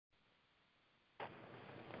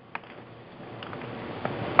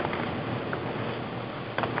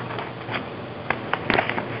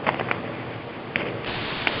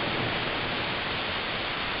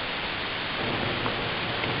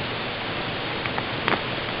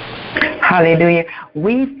Hallelujah.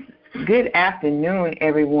 Good afternoon,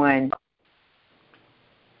 everyone.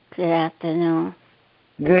 Good afternoon.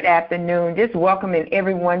 Good afternoon. Just welcoming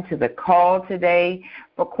everyone to the call today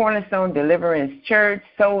for Cornerstone Deliverance Church,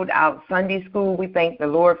 Sold Out Sunday School. We thank the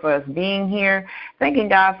Lord for us being here. Thanking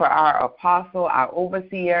God for our apostle, our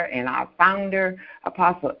overseer, and our founder,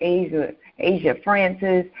 Apostle Asia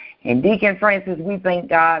Francis and Deacon Francis. We thank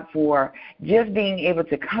God for just being able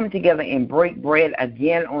to come together and break bread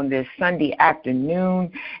again on this Sunday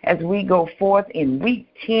afternoon as we go forth in week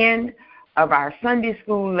 10 of our Sunday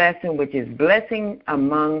school lesson, which is blessing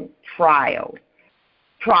among trials.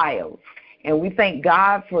 And we thank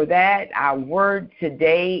God for that. Our word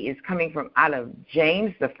today is coming from out of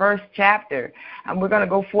James, the first chapter. And we're going to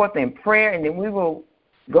go forth in prayer, and then we will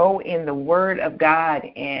go in the word of God,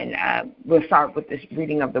 and we'll start with this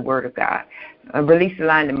reading of the word of God. Release the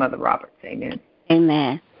line to Mother Roberts. Amen.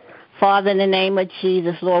 Amen. Father, in the name of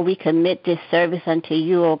Jesus, Lord, we commit this service unto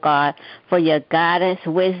you, O God, for your guidance,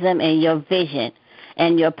 wisdom, and your vision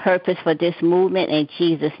and your purpose for this movement in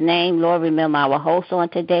Jesus' name. Lord, remember our host on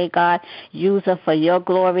today, God. Use her for your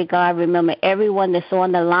glory, God. Remember everyone that's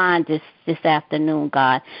on the line this afternoon,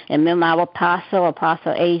 God. And remember our Apostle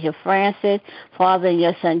Asia Francis, Father, in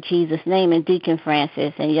your son Jesus' name, and Deacon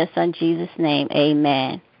Francis, in your son Jesus' name.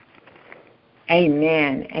 Amen.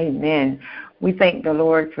 Amen. Amen. We thank the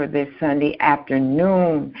Lord for this Sunday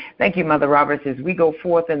afternoon. Thank you, Mother Roberts, as we go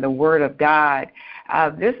forth in the Word of God.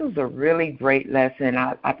 This was a really great lesson.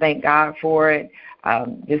 I thank God for it.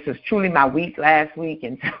 This was truly my week last week,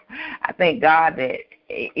 and so I thank God that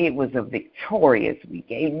it was a victorious week.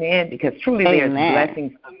 Amen, because truly there's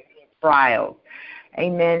blessings from trials.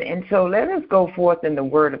 Amen. And so let us go forth in the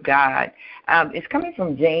Word of God. It's coming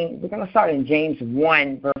from James. We're going to start in James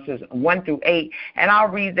 1, verses 1 through 8. And I'll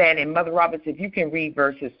read that. And Mother Roberts, if you can read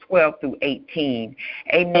verses 12 through 18.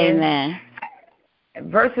 Amen. Amen.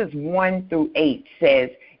 Verses 1 through 8 says,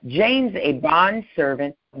 James, a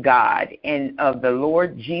bondservant of God and of the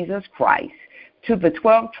Lord Jesus Christ, to the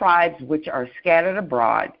 12 tribes which are scattered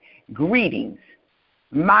abroad, greetings.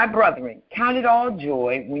 My brethren, count it all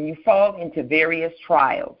joy when you fall into various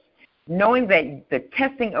trials, knowing that the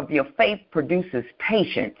testing of your faith produces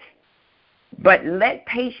patience. But let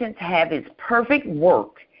patience have its perfect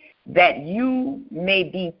work, that you may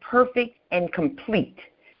be perfect and complete,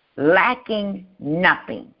 lacking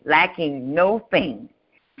nothing, lacking no thing.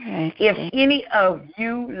 If any of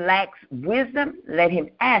you lacks wisdom, let him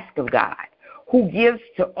ask of God, who gives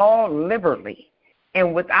to all liberally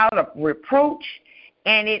and without a reproach,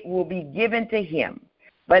 and it will be given to him.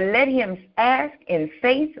 But let him ask in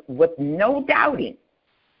faith with no doubting.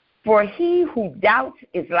 For he who doubts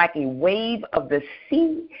is like a wave of the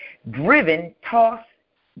sea, driven, tossed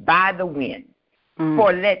by the wind.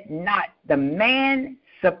 For let not that man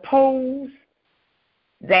suppose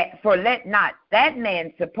that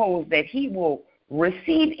he will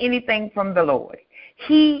receive anything from the Lord.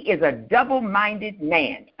 He is a double-minded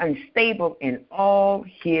man, unstable in all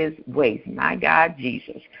his ways. My God,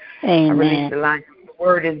 Jesus. Amen. I release the line. The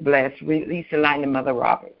word is blessed. Release the line to Mother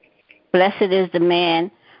Roberts. Blessed is the man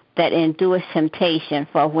that endures temptation,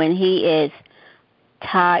 for when he is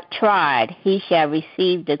tried, he shall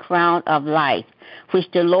receive the crown of life, which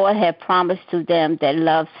the Lord hath promised to them that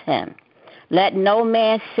loves him. Let no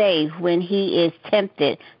man say when he is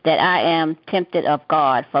tempted that I am tempted of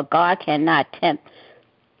God, for God cannot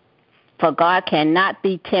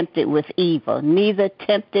be tempted with evil, neither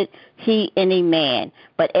tempted he any man.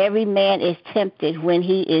 But every man is tempted when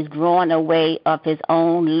he is drawn away of his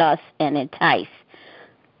own lust and enticed.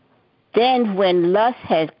 Then when lust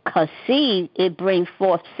has conceived, it brings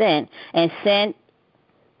forth sin, and sin,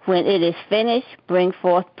 when it is finished, bring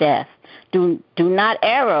forth death. Do not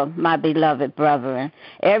err, my beloved brethren.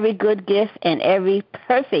 Every good gift and every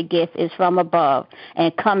perfect gift is from above,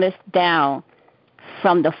 and cometh down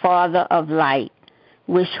from the Father of light,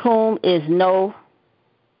 with whom is no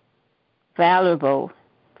variableness,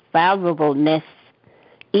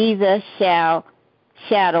 either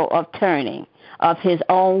shadow of turning. Of his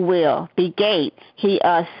own will begat he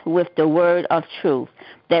us with the word of truth,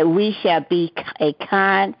 that we shall be a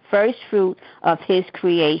kind first fruit of his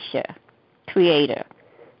creator.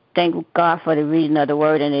 Thank God for the reading of the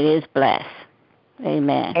word, and it is blessed.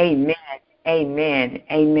 Amen. Amen. Amen.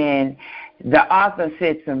 Amen. The author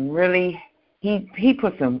said some really he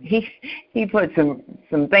put some things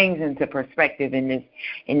into perspective in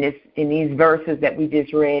these verses that we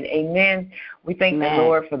just read. Amen. We thank the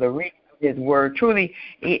Lord for the reading of his word. Truly,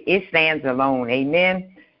 it stands alone.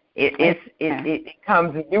 Amen. It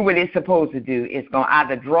comes to do what it's supposed to do. It's going to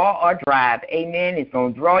either draw or drive. Amen. It's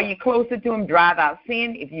going to draw you closer to him, drive out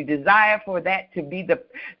sin. If you desire for that to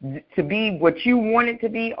be what you want it to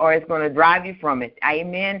be, or it's going to drive you from it.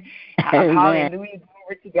 Amen. Hallelujah.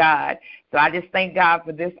 Glory to God. So I just thank God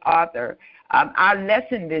for this author. Our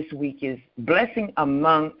lesson this week is blessing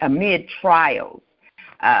amid trials.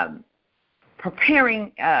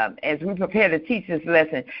 Preparing, as we prepare to teach this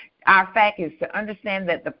lesson, our fact is to understand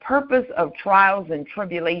that the purpose of trials and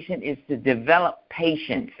tribulation is to develop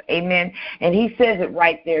patience. Amen. And he says it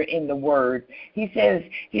right there in the word. He says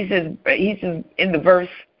in the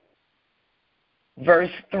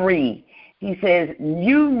verse 3, he says,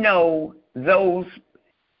 you know those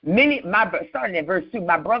starting at verse 2,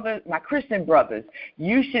 my Christian brothers,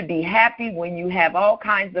 you should be happy when you have all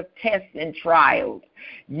kinds of tests and trials.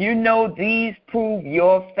 You know these prove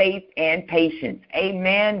your faith and patience.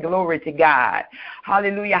 Amen. Glory to God.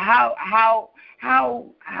 Hallelujah. How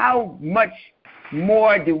much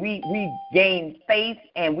more do we gain faith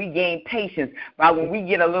and we gain patience by when we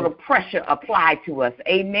get a little pressure applied to us.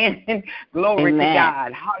 Amen. Glory to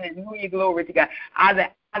God. Hallelujah. Glory to God.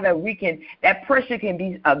 Either we can, that pressure can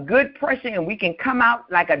be a good pressure and we can come out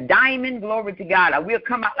like a diamond, glory to God, or we'll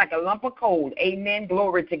come out like a lump of coal, amen,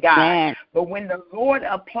 glory to God. Amen. But when the Lord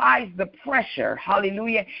applies the pressure,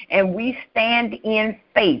 hallelujah, and we stand in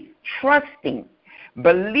faith, trusting,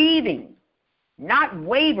 believing, not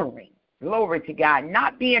wavering, glory to God,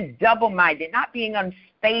 not being double-minded, not being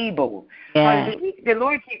unstable. Yeah.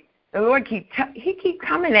 The Lord keep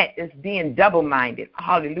coming at us being double-minded.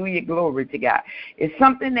 Hallelujah, glory to God. It's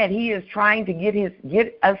something that he is trying to get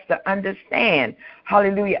us to understand.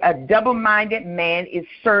 Hallelujah. A double-minded man is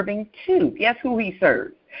serving two. Guess who he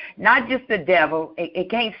serves? Not just the devil. It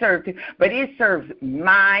can't serve two, but it serves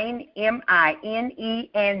mind, M-I-N-E,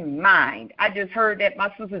 and mind. I just heard that. My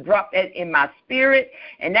sister dropped that in my spirit,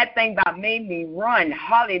 and that thing about made me run.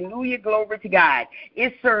 Hallelujah, glory to God.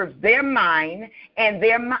 It serves their mind and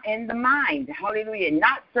the mind. Hallelujah.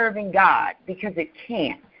 Not serving God because it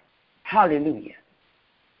can't. Hallelujah.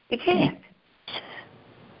 It can't.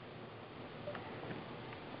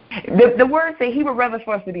 The word says he would rather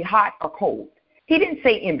for us to be hot or cold. He didn't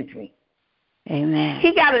say in between. Amen.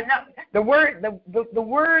 He got enough. The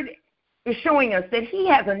word is showing us that he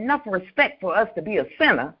has enough respect for us to be a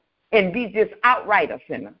sinner and be just outright a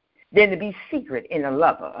sinner than to be secret in a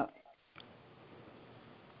lover.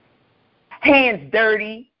 Hands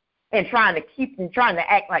dirty and trying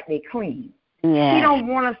to act like they clean. Yes. He don't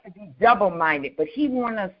want us to be double-minded, but he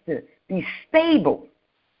wants us to be stable,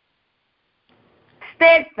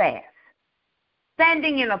 steadfast,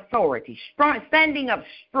 standing in authority, standing up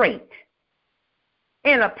straight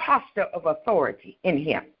in a posture of authority in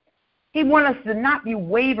him. He wants us to not be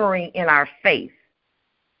wavering in our faith.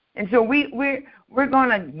 And so we're going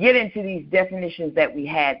to get into these definitions that we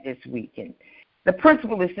had this week. And the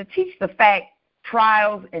principle is to teach the fact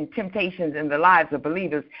trials and temptations in the lives of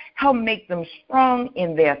believers help make them strong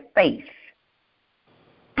in their faith.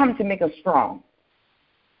 Come to make us strong.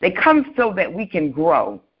 They come so that we can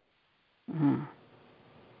grow. Mm-hmm.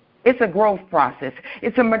 It's a growth process.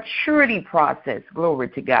 It's a maturity process. Glory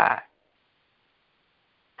to God.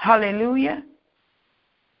 Hallelujah.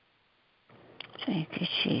 Thank you,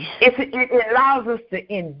 Jesus. It allows us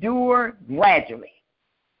to endure gradually.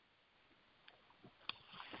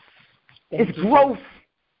 It's growth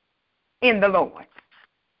in the Lord.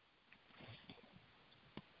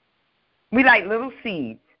 We like little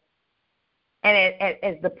seeds. And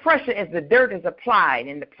as the dirt is applied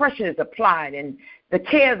and the pressure is applied and the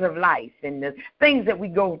cares of life and the things that we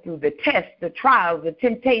go through, the tests, the trials, the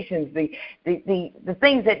temptations, the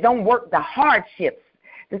things that don't work, the hardships,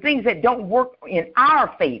 the things that don't work in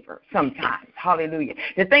our favor sometimes, hallelujah.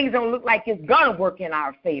 The things don't look like it's going to work in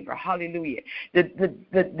our favor, hallelujah.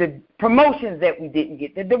 The promotions that we didn't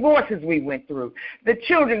get, the divorces we went through, the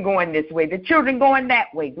children going this way, the children going that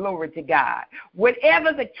way, glory to God.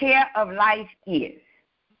 Whatever the care of life is,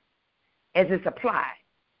 as it's applied,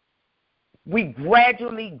 we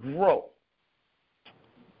gradually grow.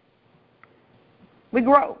 We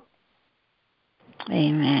grow.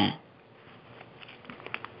 Amen.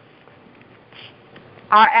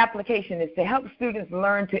 Our application is to help students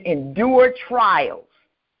learn to endure trials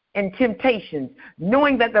and temptations,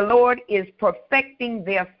 knowing that the Lord is perfecting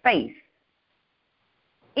their faith.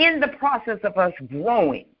 In the process of us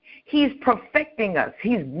growing, he's perfecting us.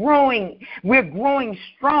 He's growing. We're growing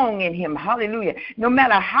strong in him. Hallelujah. No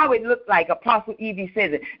matter how it looks like, Apostle Evie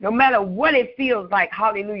says it, no matter what it feels like,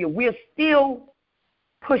 hallelujah, we're still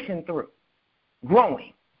pushing through,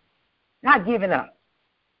 growing, not giving up.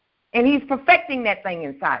 And he's perfecting that thing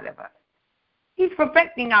inside of us. He's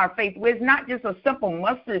perfecting our faith. It's not just a simple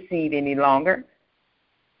mustard seed any longer,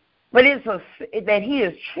 but that he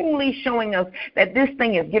is truly showing us that this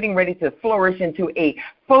thing is getting ready to flourish into a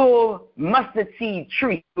full mustard seed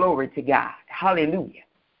tree. Glory to God. Hallelujah.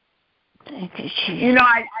 Thank you, Jesus. You know,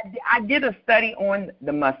 I did a study on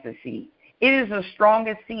the mustard seed. It is the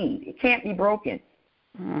strongest seed. It can't be broken.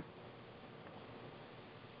 Mm.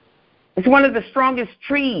 It's one of the strongest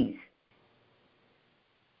trees.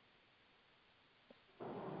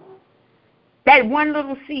 That one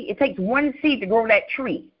little seed, it takes one seed to grow that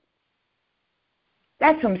tree.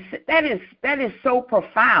 That is so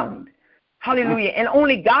profound. Hallelujah. And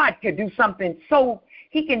only God could do something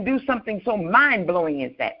he can do something so mind-blowing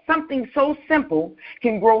as that. Something so simple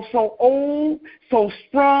can grow so old, so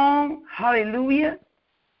strong. Hallelujah.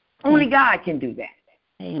 Only God can do that.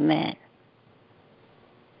 Amen.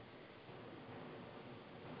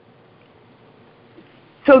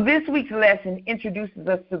 So this week's lesson introduces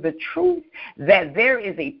us to the truth that there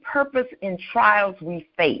is a purpose in trials we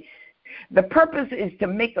face. The purpose is to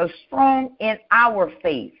make us strong in our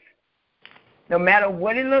faith. No matter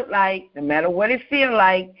what it looks like, no matter what it feels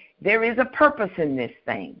like, there is a purpose in this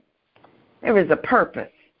thing. There is a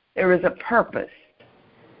purpose. There is a purpose.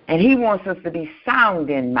 And he wants us to be sound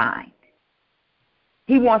in mind.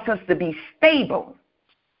 He wants us to be stable.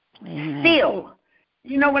 Amen. Still.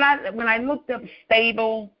 You know, when I looked up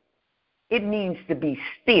stable, it means to be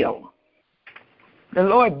still. The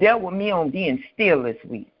Lord dealt with me on being still this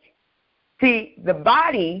week. See, the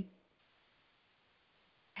body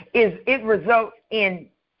it results in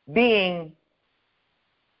being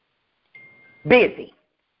busy.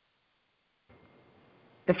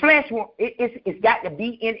 The flesh, it's got to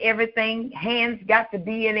be in everything. Hands got to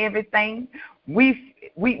be in everything. We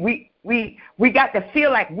got to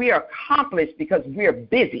feel like we are accomplished because we're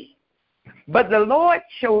busy. But the Lord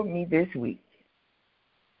showed me this week.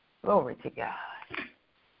 Glory to God.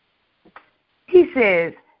 He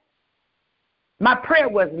says, my prayer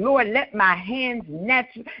was, Lord, let my hands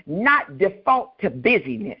not default to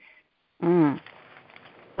busyness. Mm.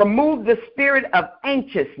 Remove the spirit of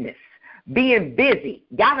anxiousness, being busy,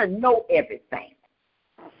 got to know everything.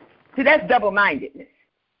 See, that's double-mindedness.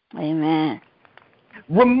 Amen.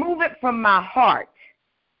 Remove it from my heart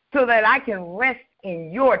so that I can rest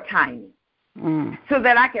in your timing, so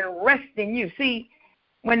that I can rest in you. See,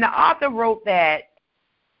 when the author wrote that,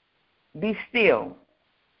 be still,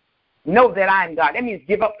 know that I am God, that means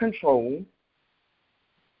give up control.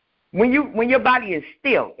 When your body is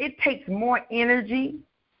still, it takes more energy,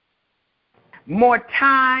 more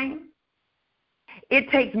time. It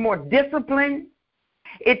takes more discipline.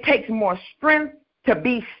 It takes more strength to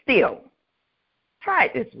be still. Try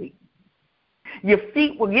it this week. Your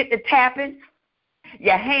feet will get to tapping.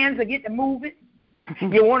 Your hands will get to moving.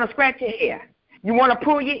 You want to scratch your hair. You want to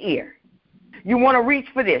pull your ear. You want to reach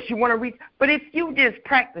for this. You want to reach. But if you just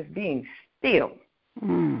practice being still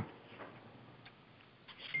in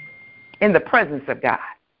the presence of God,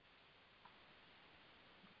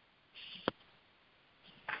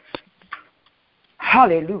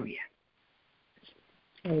 hallelujah.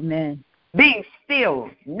 Amen. Being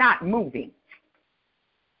still, not moving,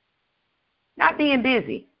 not being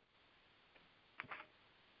busy.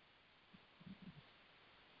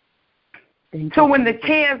 So when the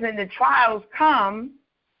cares and the trials come,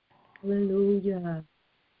 hallelujah,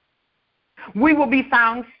 we will be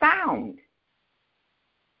found sound,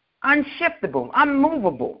 unshiftable,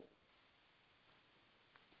 unmovable.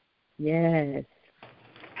 Yes.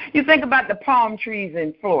 You think about the palm trees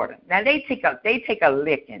in Florida. Now they take a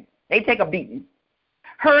licking. They take a beating.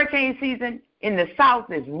 Hurricane season in the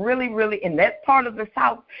South is really, in that part of the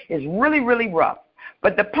South is really rough.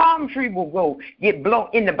 But the palm tree will get blown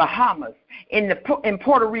in the Bahamas, in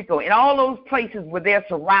Puerto Rico, in all those places where they're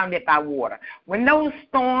surrounded by water. When those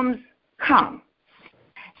storms come,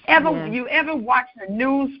 you ever watch a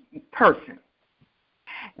news person?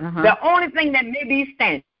 The only thing that may be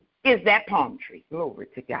standing is that palm tree. Glory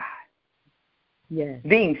to God. Yes.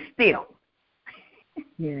 Being still.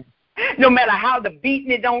 Yes. No matter how the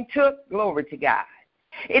beating it don't took, glory to God.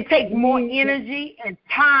 It takes more energy and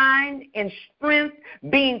time and strength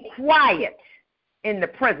being quiet in the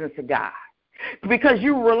presence of God. Because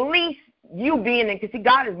you release you being in, because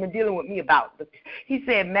God has been dealing with me about this. He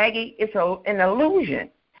said, Maggie, it's an illusion.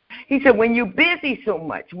 He said, when you're busy so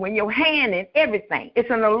much, when your hand in everything, it's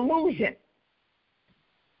an illusion.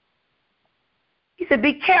 He said,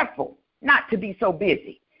 be careful not to be so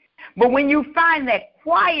busy. But when you find that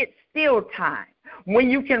quiet, still time, when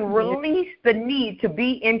you can release the need to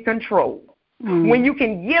be in control, When you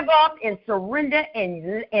can give up and surrender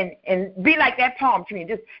and be like that palm tree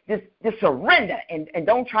and just surrender and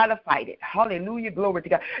don't try to fight it. Hallelujah, glory to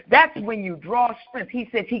God. That's when you draw strength. He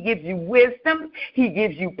says he gives you wisdom. He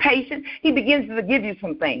gives you patience. He begins to give you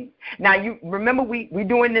some things. Now, you remember we're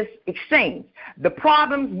doing this exchange. The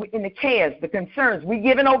problems and the cares, the concerns, we're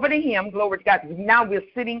giving over to him, glory to God. Now we're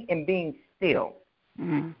sitting and being still.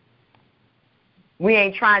 Mm. We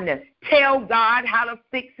ain't trying to tell God how to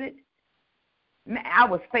fix it. I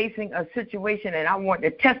was facing a situation and I wanted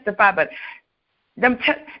to testify, but the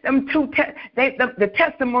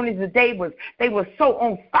testimonies today they were so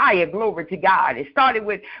on fire, glory to God. It started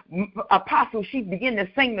with Apostle. She began to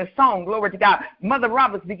sing the song, glory to God. Mother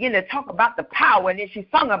Roberts began to talk about the power, and then she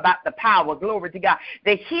sung about the power, glory to God,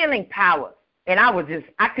 the healing power. And I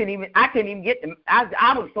couldn't even get them.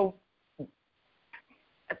 I was so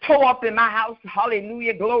tore up in my house,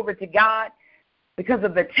 hallelujah, glory to God, because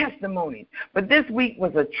of the testimonies. But this week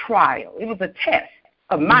was a trial. It was a test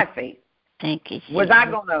of my faith. Thank you. Was I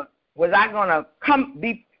gonna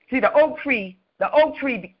see the oak tree? The oak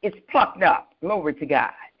tree is plucked up. Glory to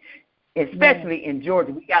God. Especially in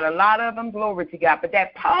Georgia, we got a lot of them. Glory to God. But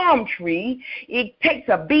that palm tree, it takes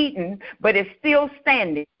a beating, but it's still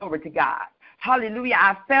standing. Glory to God. Hallelujah.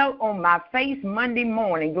 I fell on my face Monday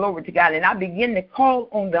morning, glory to God, and I began to call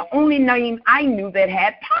on the only name I knew that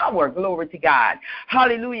had power, glory to God.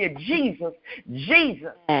 Hallelujah. Jesus.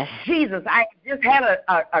 I just had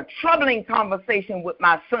a troubling conversation with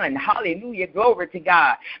my son. Hallelujah. Glory to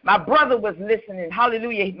God. My brother was listening.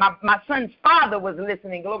 Hallelujah. My son's father was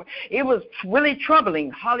listening. Glory. It was really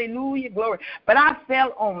troubling. Hallelujah. Glory. But I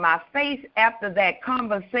fell on my face after that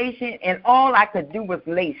conversation, and all I could do was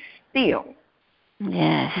lay still.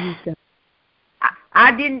 Yes.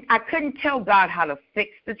 I couldn't tell God how to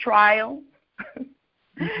fix the trial.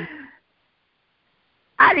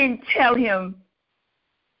 I didn't tell him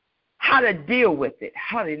how to deal with it.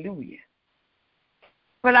 Hallelujah.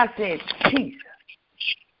 But I said, Jesus.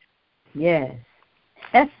 Yes.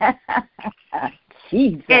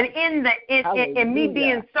 Jesus. And in me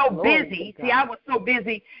being so busy, see, I was so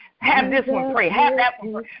busy. Have this one pray. Have that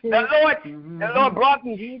one pray. The Lord brought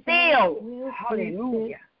me still.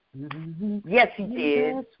 Hallelujah. Yes, he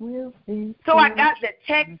did. So I got the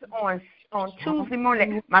text on Tuesday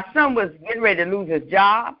morning. My son was getting ready to lose his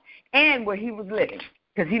job and where he was living,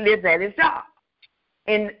 because he lives at his job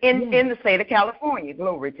in the state of California.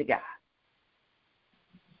 Glory to God.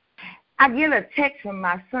 I get a text from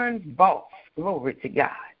my son's boss. Glory to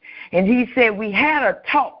God. And he said, we had a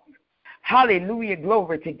talk. Hallelujah,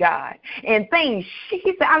 glory to God. And he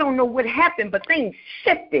said, I don't know what happened, but things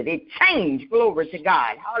shifted. It changed, glory to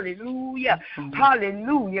God. Hallelujah,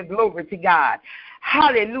 hallelujah, glory to God.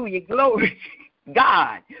 Hallelujah, glory to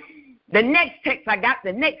God. The next text I got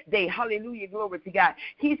the next day, hallelujah, glory to God.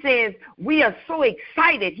 He says, we are so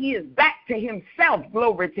excited. He is back to himself,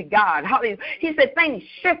 glory to God. Hallelujah. He said things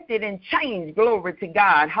shifted and changed, glory to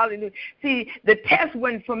God. Hallelujah. See, the test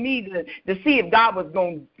wasn't for me to see if God was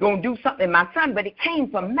going to do something in my son, but it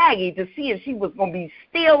came from Maggie to see if she was going to be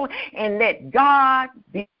still and let God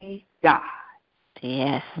be God.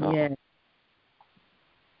 Yes. Yes.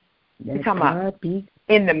 You're talking about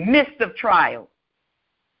in the midst of trial.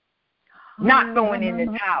 Not throwing in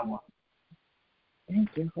the towel. Thank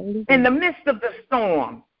you, Holy in the midst of the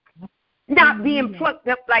storm, not being plucked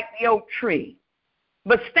up like the oak tree,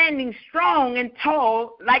 but standing strong and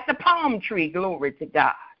tall like the palm tree. Glory to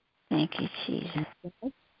God. Thank you, Jesus.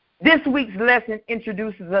 This week's lesson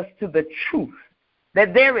introduces us to the truth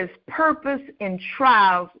that there is purpose in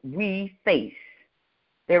trials we face.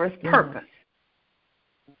 There is purpose.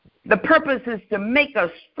 The purpose is to make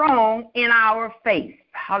us strong in our faith.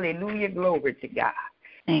 Hallelujah, glory to God.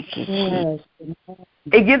 Thank you, Jesus.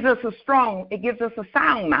 It gives us a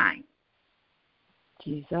sound mind.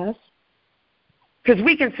 Jesus. Because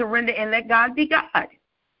we can surrender and let God be God.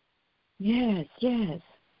 Yes, yes.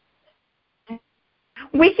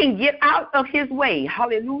 We can get out of his way.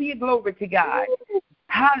 Hallelujah, glory to God.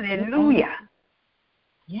 Hallelujah.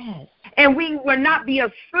 Yes. And we will not be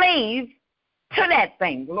a slave to that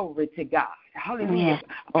thing. Glory to God. Hallelujah.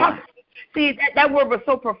 Yes. See, that word was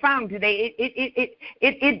so profound today.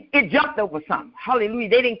 It jumped over some. Hallelujah.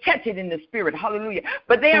 They didn't catch it in the spirit. Hallelujah.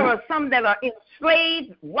 But there are some that are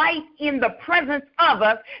enslaved right in the presence of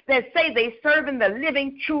us that say they serve in the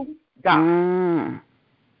living, true God.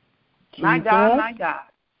 My God, my God.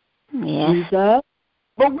 Yes. Jesus.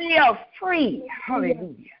 But we are free.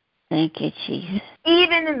 Hallelujah. Thank you, Jesus.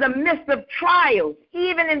 Even in the midst of trials,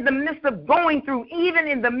 even in the midst of going through, even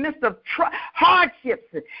in the midst of hardships,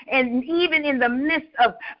 and even in the midst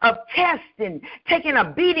of testing, taking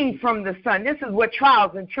a beating from the sun. This is what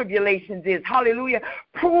trials and tribulations is. Hallelujah.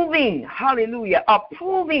 Proving, hallelujah, a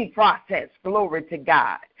proving process, glory to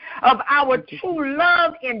God, of our true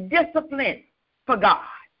love and discipline for God.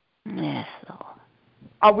 Yes, Lord.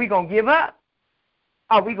 Are we going to give up?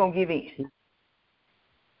 Are we going to give in?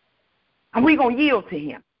 Are we going to yield to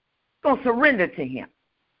him? Going to surrender to him?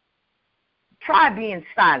 Try being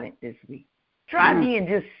silent this week. Try being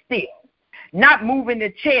just still. Not moving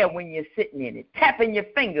the chair when you're sitting in it. Tapping your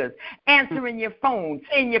fingers. Answering your phone.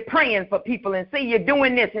 Saying you're praying for people and say you're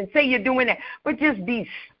doing this and say you're doing that. But just be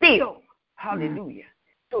still. Hallelujah.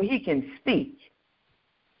 So he can speak.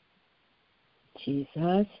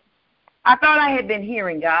 Jesus. I thought I had been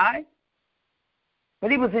hearing God.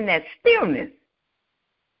 But it was in that stillness.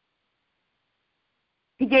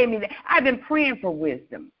 He gave me that. I've been praying for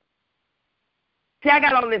wisdom. See, I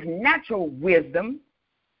got all this natural wisdom,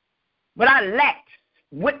 but I lacked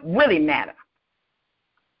what really matters.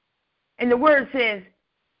 And the word says,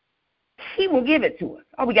 he will give it to us.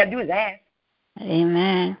 All we got to do is ask.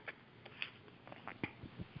 Amen.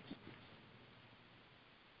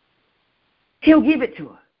 He'll give it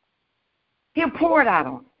to us. He'll pour it out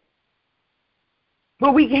on us.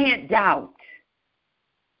 But we can't doubt.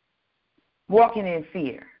 Walking in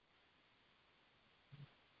fear.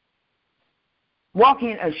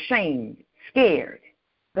 Walking ashamed, scared.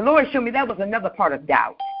 The Lord showed me that was another part of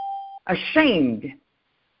doubt. Ashamed,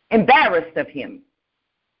 embarrassed of him.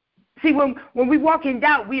 See, when we walk in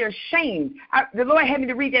doubt, we are ashamed. The Lord had me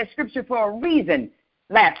to read that scripture for a reason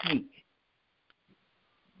last week.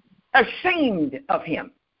 Ashamed of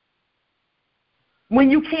him.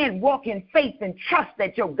 When you can't walk in faith and trust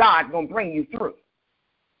that your God going to bring you through.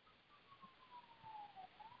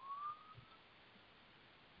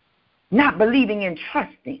 Not believing and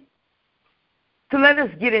trusting. So let us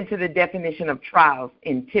get into the definition of trials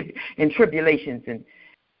and tribulations. And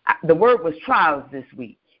the word was trials this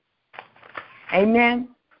week. Amen?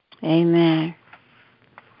 Amen.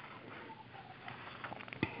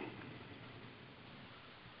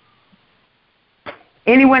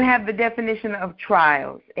 Anyone have the definition of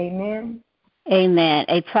trials? Amen? Amen.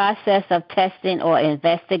 A process of testing or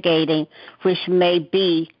investigating which may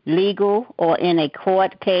be legal or in a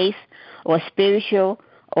court case or spiritual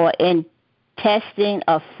or in testing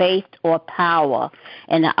of faith or power.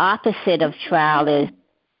 And the opposite of trial is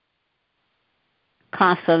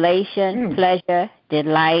consolation, pleasure,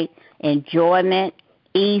 delight, enjoyment,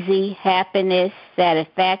 easy, happiness,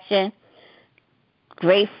 satisfaction,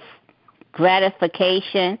 great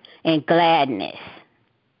gratification, and gladness.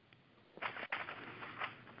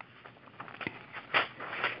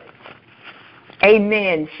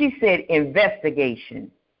 Amen. She said investigation.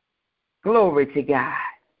 Glory to God.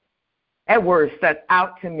 That word stuck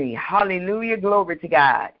out to me. Hallelujah. Glory to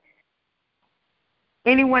God.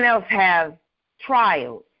 Anyone else have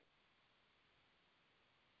trials?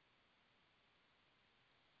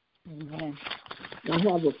 Amen. I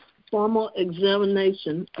have a formal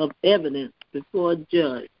examination of evidence before a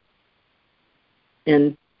judge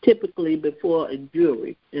and typically before a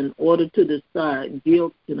jury in order to decide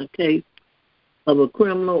guilt in a case of a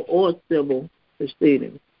criminal or civil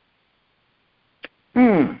proceeding.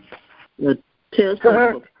 The test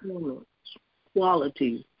of performance,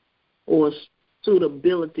 quality, or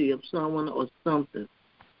suitability of someone or something.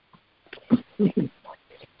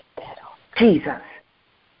 Jesus.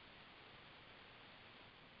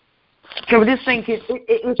 So this thing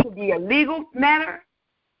it could be a legal matter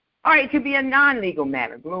or it could be a non-legal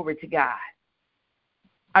matter. Glory to God.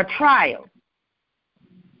 A trial.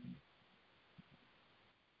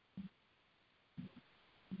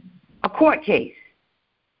 A court case.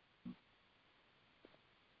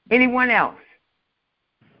 Anyone else?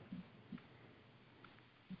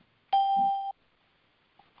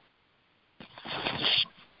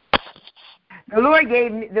 The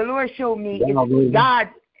Lord showed me God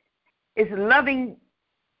is loving,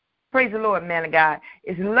 praise the Lord, man of God,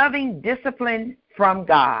 is loving discipline from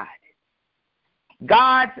God.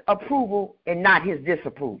 God's approval and not his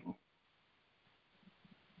disapproval.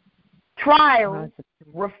 Trials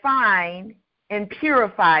refine and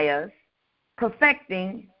purify us,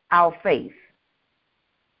 perfecting our faith.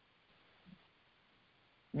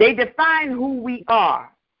 They define who we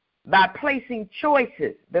are by placing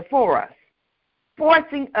choices before us,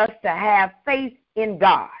 forcing us to have faith in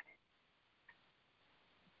God.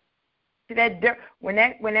 See that dirt, when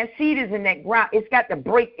that seed is in that ground, it's got to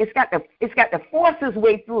break. It's got to force its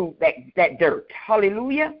way through that dirt.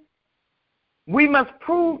 Hallelujah. We must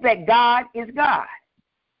prove that God is God.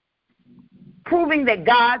 Proving that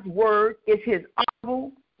God's word is his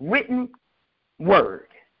audible, written word.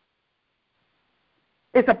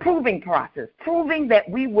 It's a proving process, proving that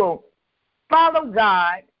we will follow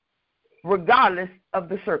God regardless of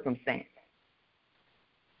the circumstance.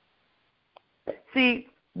 See,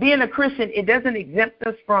 being a Christian, it doesn't exempt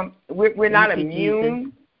us from, we're not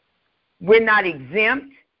immune. We're not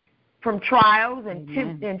exempt from trials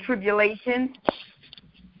and tribulations.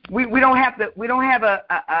 We don't have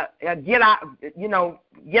a get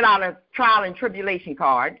out of trial and tribulation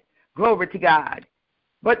card. Glory to God.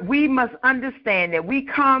 But we must understand that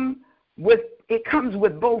it comes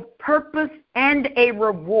with both purpose and a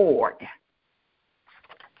reward.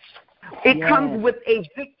 It comes with a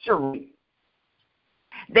victory.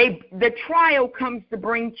 The trial comes to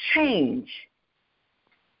bring change.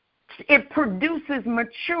 It produces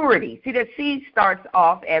maturity. See, the seed starts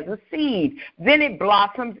off as a seed. Then it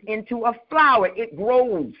blossoms into a flower. It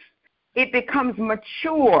grows. It becomes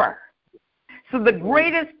mature. So the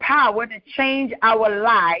greatest power to change our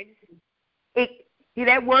lives, see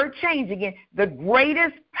that word change again, the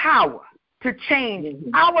greatest power to change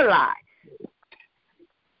our lives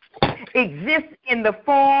exists in the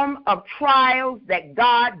form of trials that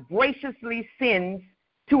God graciously sends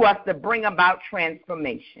to us to bring about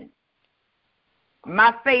transformation.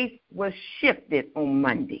 My faith was shifted on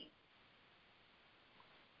Monday.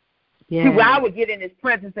 See, when I would get in his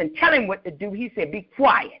presence and tell him what to do, he said, be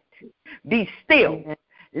quiet, be still,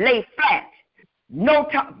 lay flat. No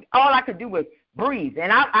talk. All I could do was breathe.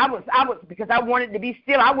 And I was because I wanted to be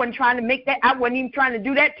still. I wasn't trying to make that. I wasn't even trying to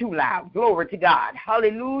do that too loud. Glory to God.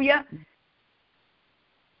 Hallelujah.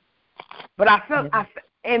 But I felt,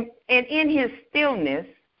 and in his stillness,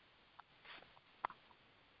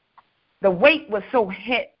 the weight was so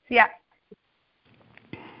heavy. See,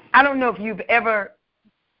 I don't know if you've ever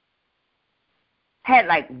had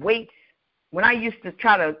like weights. When I used to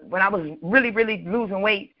when I was really, really losing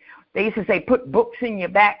weight, they used to say put books in your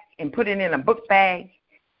back and put it in a book bag,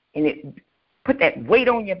 and put that weight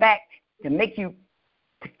on your back to make you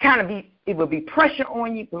it would be pressure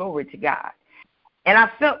on you. Glory to God. And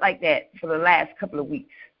I felt like that for the last couple of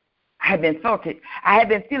weeks. I have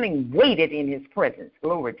been feeling weighted in his presence.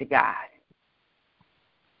 Glory to God.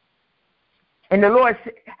 And the Lord,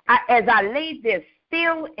 as I laid there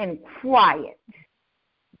still and quiet,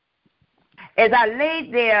 as I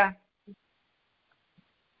laid there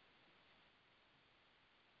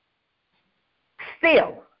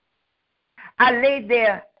still, I laid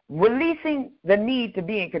there releasing the need to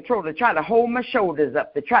be in control, to try to hold my shoulders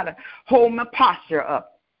up, to try to hold my posture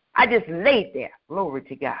up. I just laid there. Glory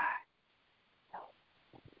to God.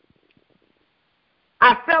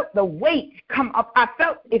 I felt the weight come up. I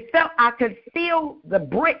could feel the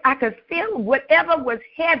brick. I could feel whatever was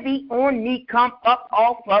heavy on me come up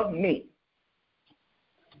off of me.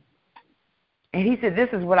 And he said, this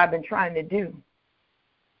is what I've been trying to do.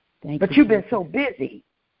 But you've been so busy.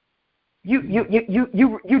 You're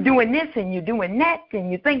doing this and you're doing that,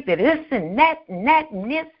 and you think that this and that and that and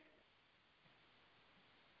this.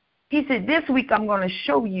 He said, this week I'm going to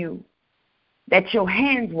show you that your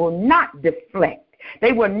hands will not deflect.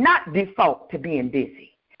 They will not default to being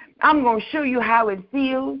busy. I'm going to show you how it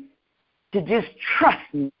feels to just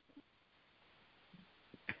trust me.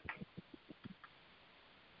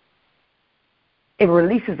 It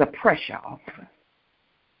releases a pressure off of us.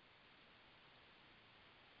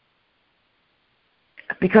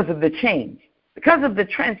 Because of the change, because of the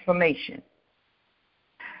transformation.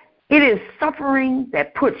 It is suffering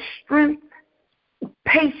that puts strength,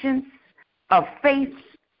 patience, of faith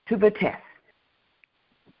to the test.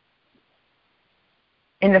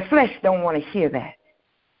 And the flesh don't want to hear that.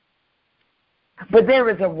 But there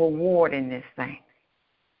is a reward in this thing.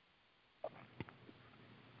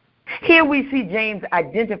 Here we see James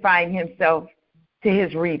identifying himself to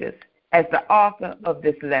his readers as the author of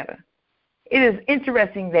this letter. It is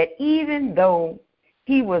interesting that even though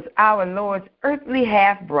he was our Lord's earthly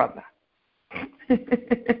half-brother,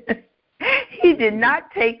 he did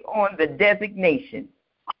not take on the designation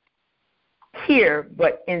here,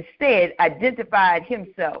 but instead identified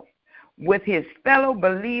himself with his fellow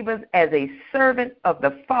believers as a servant of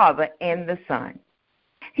the Father and the Son.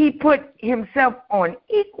 He put himself on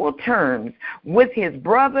equal terms with his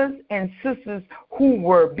brothers and sisters who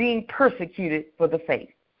were being persecuted for the faith.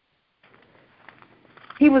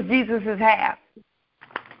 He was Jesus' half.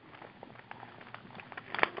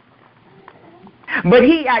 But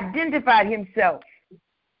he identified himself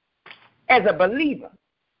as a believer,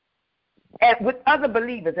 with other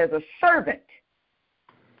believers, as a servant.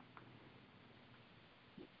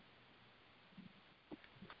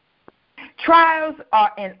 Trials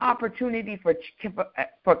are an opportunity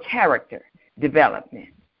for character development.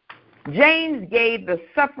 James gave the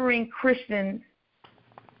suffering Christians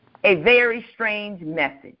a very strange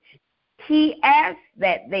message. He asked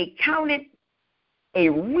that they counted a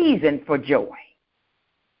reason for joy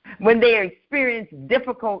when they experience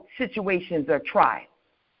difficult situations or trials.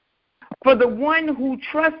 For the one who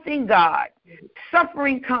trusts in God,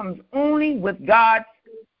 suffering comes only with God's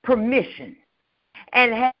permission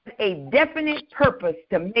and has a definite purpose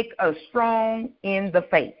to make us strong in the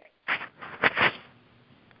faith.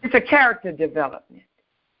 It's a character development.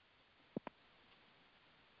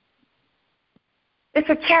 It's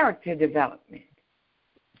a character development.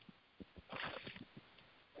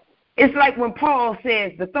 It's like when Paul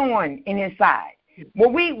says the thorn in his side.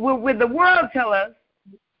 When the world tell us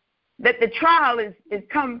that the trial is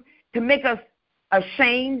come to make us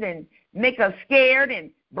ashamed and make us scared and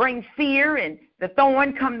bring fear, and the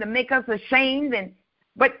thorn come to make us ashamed.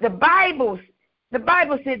 But the Bible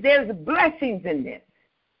says there's blessings in this.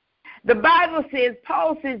 The Bible says,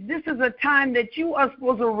 Paul says, this is a time that you are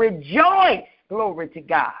supposed to rejoice. Glory to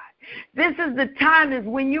God. This is the time is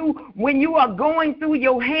when you are going through,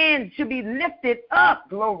 your hands should be lifted up.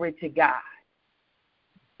 Glory to God.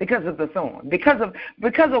 Because of the thorn, because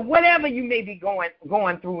of whatever you may be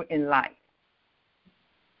going through in life.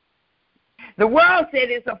 The world said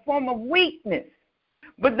it's a form of weakness,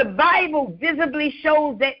 but the Bible visibly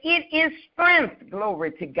shows that it is strength.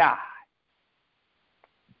 Glory to God.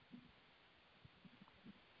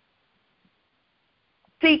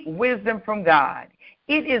 Seek wisdom from God.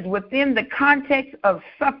 It is within the context of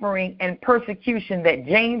suffering and persecution that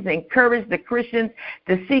James encouraged the Christians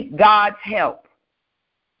to seek God's help.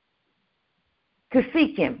 To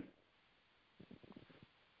seek Him.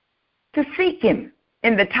 To seek Him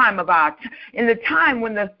in the time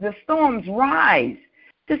when the storms rise.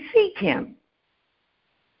 To seek Him.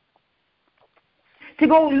 To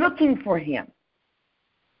go looking for Him.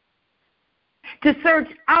 To search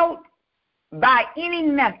out by any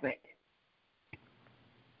method.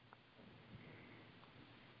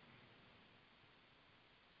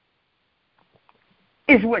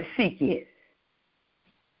 Is what seek is.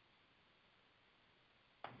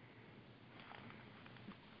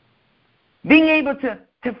 Being able to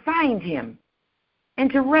find Him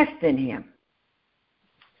and to rest in Him.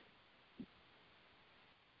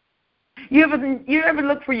 You ever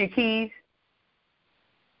look for your keys?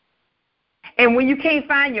 And when you can't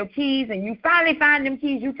find your keys and you finally find them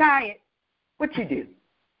keys, you tired. What you do?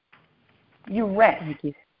 You rest. Thank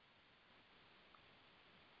you.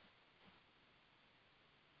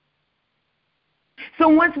 So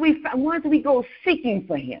once we go seeking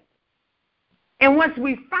for Him, and once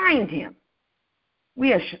we find Him,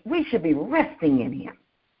 we should be resting in Him.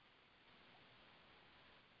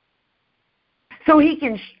 So He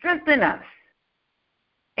can strengthen us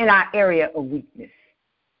in our area of weakness.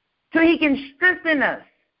 So He can strengthen us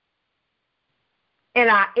in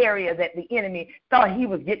our area that the enemy thought he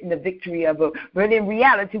was getting the victory of. But in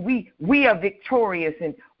reality, we are victorious,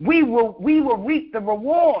 and we will reap the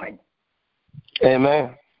reward.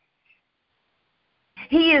 Amen.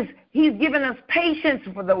 He's given us patience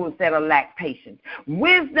for those that lack patience,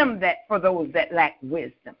 wisdom for those that lack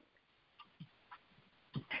wisdom,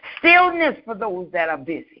 stillness for those that are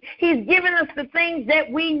busy. He's given us the things that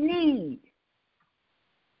we need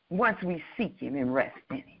once we seek Him and rest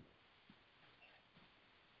in Him.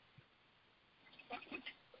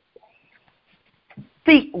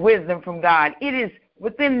 Seek wisdom from God. It is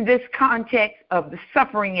within this context of the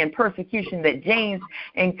suffering and persecution that James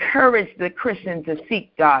encouraged the Christian to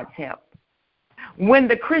seek God's help. When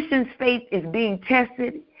the Christian's faith is being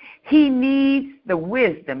tested, he needs the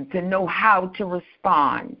wisdom to know how to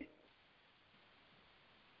respond.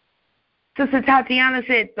 Sister Tatiana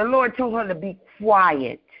said the Lord told her to be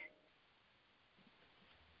quiet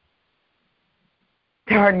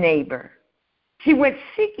to her neighbor. She went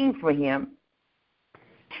seeking for Him.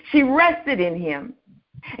 She rested in Him.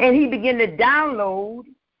 And He began to download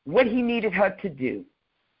what He needed her to do.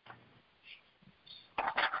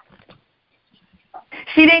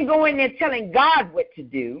 She didn't go in there telling God what to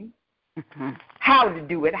do, how to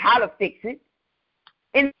do it, how to fix it.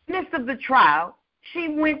 In the midst of the trial, she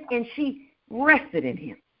went and she rested in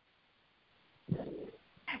Him.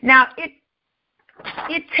 Now,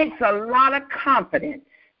 it takes a lot of confidence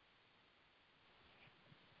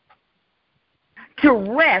to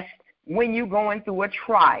rest when you're going through a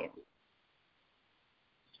trial.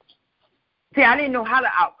 See, I didn't know how the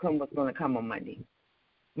outcome was going to come on Monday.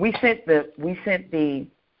 We sent the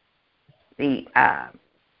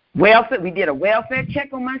welfare. We did a welfare check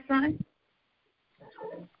on my son.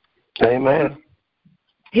 Amen.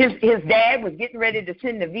 His dad was getting ready to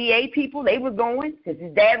send the VA people. They was going because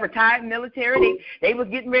his dad retired military. They was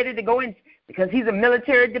getting ready to go in because he's a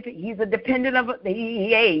military. He's a dependent of the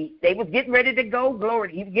VA. They was getting ready to go.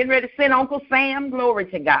 Glory. He was getting ready to send Uncle Sam. Glory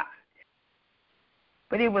to God.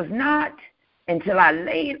 But it was not until I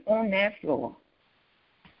laid on that floor.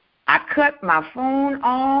 I cut my phone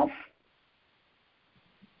off.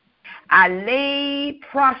 I lay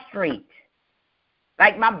prostrate,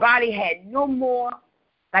 like my body had no more.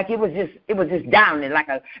 Like it was just down there, like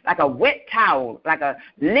a wet towel, like a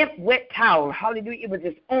limp wet towel. Hallelujah. It was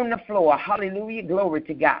just on the floor. Hallelujah. Glory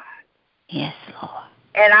to God. Yes, Lord.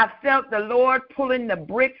 And I felt the Lord pulling the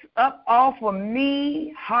bricks up off of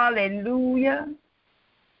me. Hallelujah.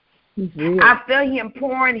 I felt him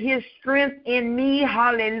pouring his strength in me.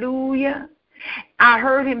 Hallelujah. I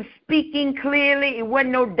heard him speaking clearly. It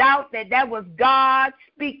wasn't no doubt that was God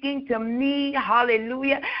speaking to me.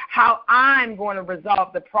 Hallelujah. How I'm going to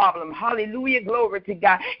resolve the problem. Hallelujah. Glory to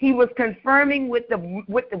God. He was confirming what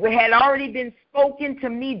had already been spoken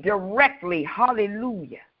to me directly.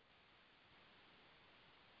 Hallelujah.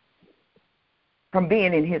 From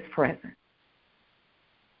being in his presence.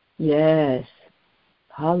 Yes.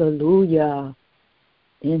 Hallelujah.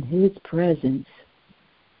 In his presence.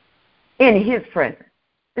 In his presence.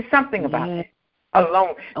 There's something about it.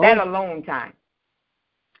 Alone. That alone time.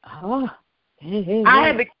 I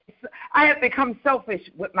have become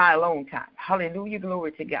selfish with my alone time. Hallelujah.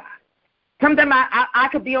 Glory to God. Sometimes I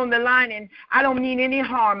could be on the line and I don't mean any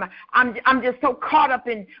harm. I'm just so caught up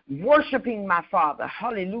in worshiping my Father.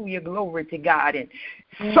 Hallelujah, glory to God. And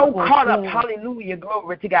so caught up, hallelujah,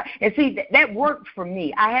 glory to God. And see, that worked for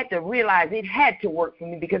me. I had to realize it had to work for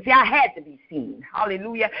me because, see, I had to be seen.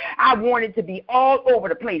 Hallelujah. I wanted to be all over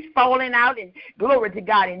the place, falling out, and glory to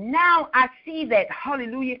God. And now I see that,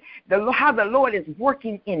 hallelujah, how the Lord is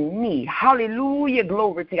working in me. Hallelujah,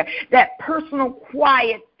 glory to God. That personal,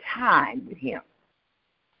 quiet time with him.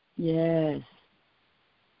 Yes.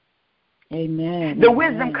 Amen. The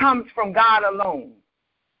wisdom comes from God alone.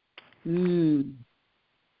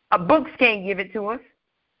 Books can't give it to us.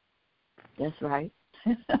 That's right.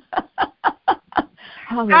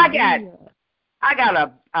 I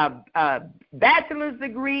got a bachelor's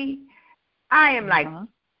degree. I am like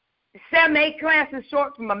 7-8 classes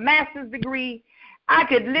short from a master's degree. I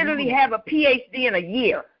could literally have a PhD in a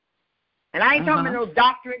year. And I ain't talking about no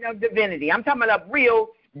doctorate of divinity. I'm talking about a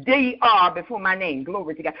real DR before my name.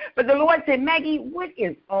 Glory to God. But the Lord said, Maggie, what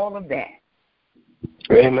is all of that?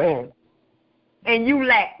 Amen. And you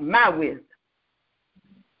lack my wisdom.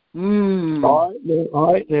 All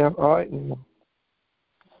right now.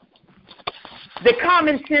 The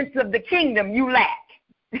common sense of the kingdom you lack.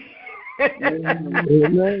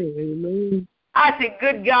 Amen. I said,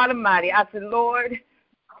 good God Almighty. I said, Lord,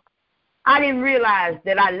 I didn't realize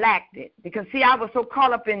that I lacked it because, see, I was so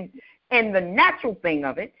caught up in the natural thing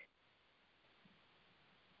of it.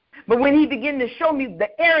 But when he began to show me the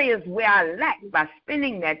areas where I lacked by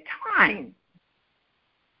spending that time.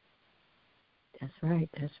 That's right.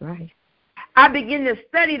 I began to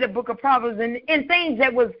study the book of Proverbs and things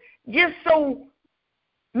that was just so,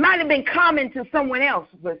 might have been common to someone else,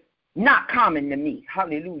 was not common to me.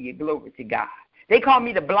 Hallelujah, glory to God. They call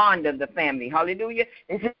me the blonde of the family. Hallelujah.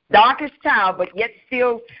 It's the darkest child, but yet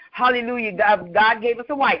still, hallelujah, God gave us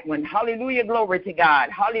a white one. Hallelujah, glory to God.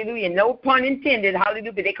 Hallelujah. No pun intended.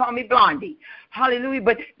 Hallelujah. But they call me Blondie. Hallelujah.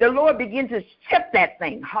 But the Lord began to shift that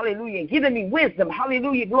thing. Hallelujah. Giving me wisdom.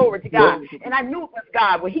 Hallelujah, glory to God. And I knew it was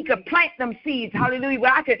God, where he could plant them seeds. Hallelujah.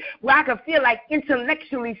 Where I could feel like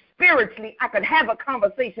intellectually, spiritually, I could have a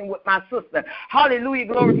conversation with my sister. Hallelujah,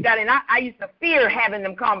 glory to God. And I used to fear having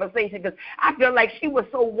them conversations because I felt like she was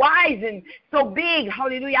so wise and so big.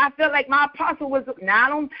 Hallelujah. I felt like my apostle was,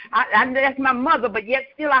 now that's my mother, but yet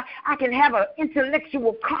still I can have an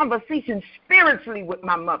intellectual conversation spiritually with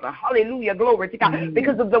my mother. Hallelujah, glory to God,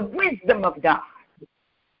 because of the wisdom of God.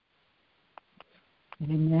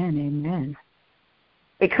 Amen.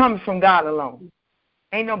 It comes from God alone.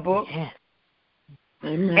 Ain't no book. Yes.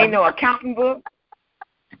 Ain't no accounting book.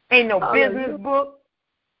 Ain't no business book.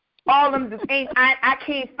 All of them I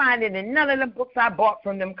can't find it in none of the books I bought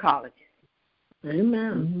from them colleges.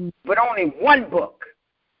 Amen. But only one book.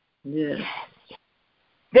 Yes.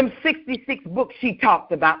 Them 66 books she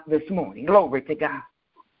talked about this morning. Glory to God.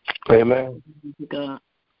 Amen. God.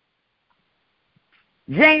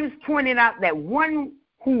 James pointed out that one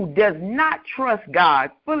who does not trust God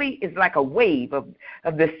fully is like a wave of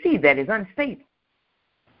the sea that is unstable.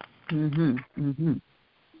 And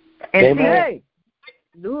Amen.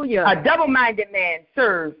 Hallelujah. A double-minded man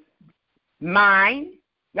serves mind.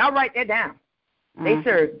 Y'all write that down. They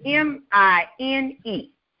serve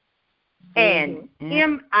M-I-N-E and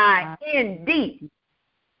M-I-N-D.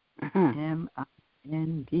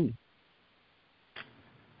 M-I-N-D.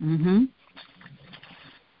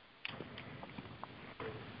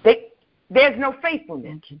 There's no faithfulness.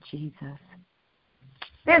 Thank you, Jesus.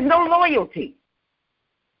 There's no loyalty.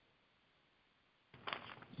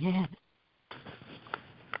 Yes.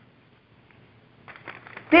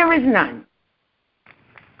 There is none.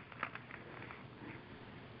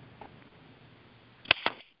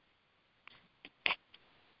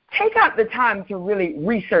 Take out the time to really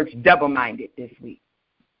research double-minded this week.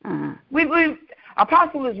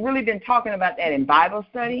 Apostle has really been talking about that in Bible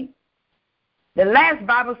study. The last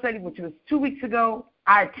Bible study, which was 2 weeks ago,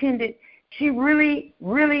 I attended, she really,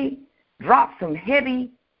 really dropped some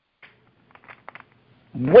heavy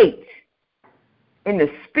weight in the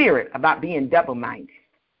spirit about being double-minded.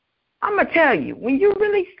 I'm going to tell you, when you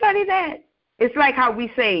really study that, it's like how we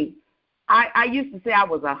say, I used to say I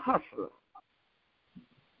was a hustler.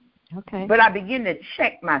 Okay. But I begin to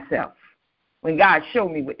check myself when God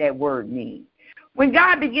showed me what that word means. When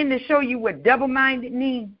God begin to show you what double-minded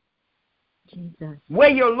means, Jesus. Where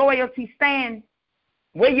your loyalty stands,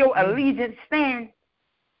 where your allegiance stands,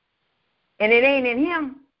 and it ain't in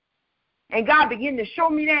him, and God begin to show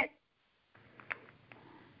me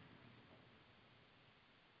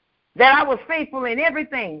that I was faithful in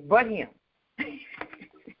everything but him.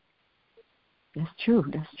 That's true.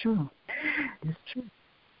 That's true. That's true.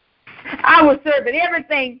 I was serving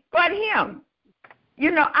everything but him.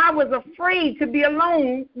 You know, I was afraid to be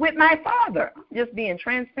alone with my father. Just being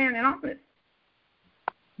transparent and honest.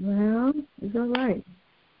 Well, it's all right.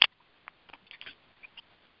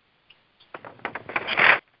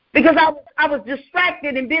 Because I was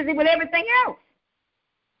distracted and busy with everything else.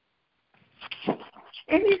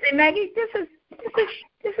 And he said, Maggie, this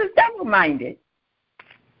is double-minded.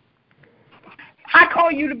 I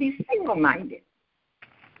call you to be single-minded.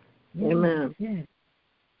 Amen. Yes.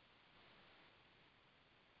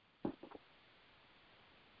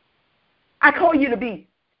 I call you to be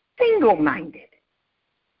single-minded.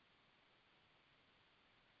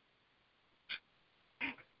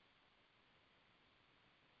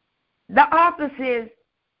 The author says,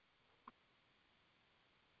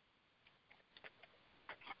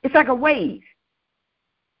 it's like a wave.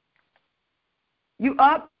 You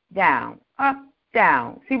up, down, up,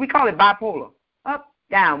 down. See, we call it bipolar. Up,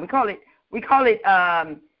 down. We call it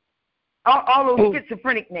all those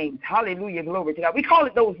schizophrenic names. Hallelujah, glory to God. We call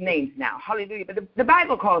it those names now. Hallelujah. But the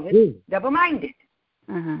Bible calls it double-minded.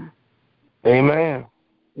 Amen.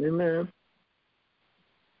 Amen.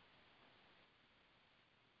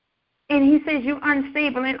 And he says you're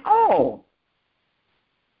unstable in all,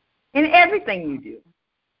 in everything you do.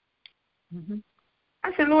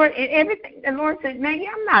 I said, Lord, in everything. The Lord said, Maggie,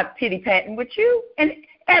 I'm not pity-patting with you in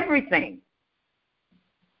everything.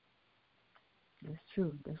 That's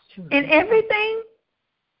true. That's true. In everything.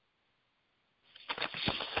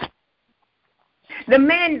 The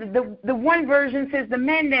man, the one version says the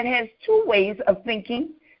man that has two ways of thinking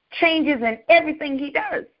changes in everything he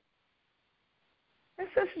does.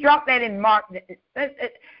 Let's just drop that in Mark.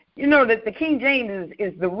 You know that the King James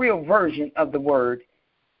is the real version of the word.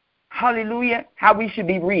 Hallelujah, how we should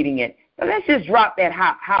be reading it. But let's just drop that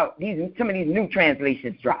how some of these new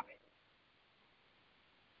translations drop it.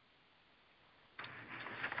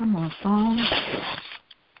 Come on, phone.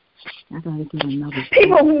 I gotta get another.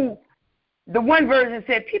 People who, the one version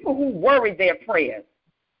said, people who worry their prayers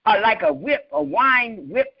are like a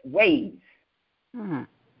wine-whipped waves.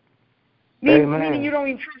 Meaning you don't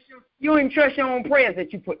even trust your own prayers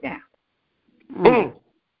that you put down.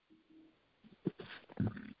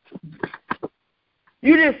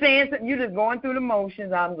 You just saying something, you just going through the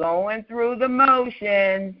motions. I'm going through the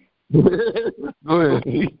motions. Go ahead.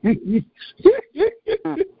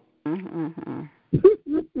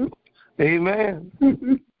 Amen.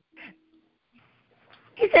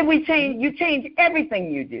 He said, you change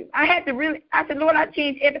everything you do. I said, Lord, I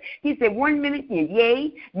change everything. He said, 1 minute you're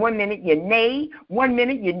yay, 1 minute you're nay, 1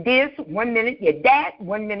 minute you're this, 1 minute you're that,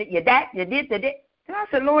 1 minute you're that, you're this, you're that. And I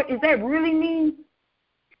said, Lord, is that really me?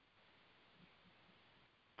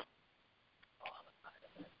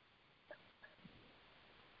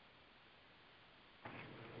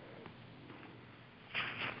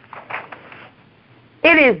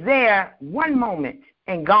 It is there one moment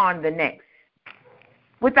and gone the next,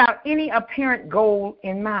 without any apparent goal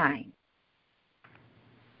in mind.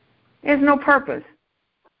 There's no purpose.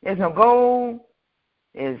 There's no goal.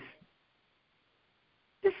 There's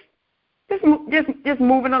just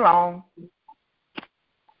moving along.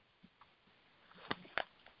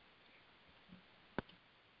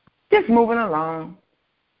 just moving along.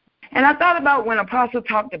 And I thought about when Apostle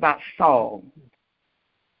talked about Saul.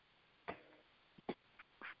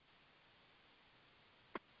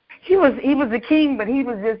 He was a king, but he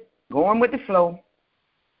was just going with the flow.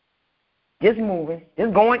 Just moving,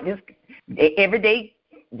 just going, just every day,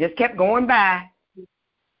 just kept going by.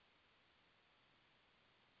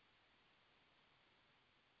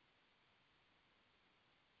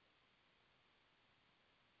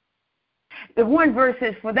 The one verse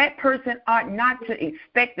says, for that person ought not to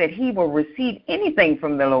expect that he will receive anything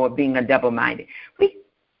from the Lord, being a double-minded.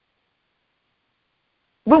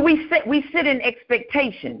 But we sit in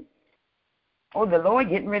expectation. Oh, the Lord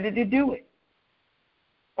getting ready to do it.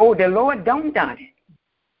 Oh, the Lord done it.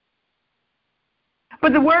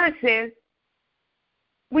 But the word says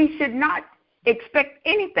we should not expect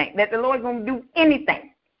anything, that the Lord's going to do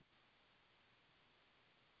anything.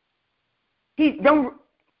 Because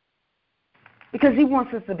he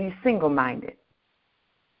wants us to be single-minded.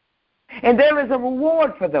 And there is a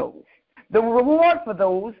reward for those. The reward for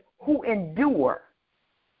those who endure.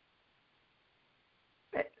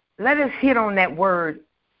 Let us hit on that word,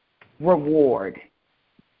 reward.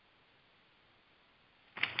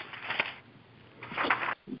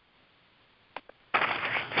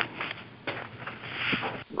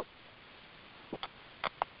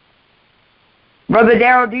 Brother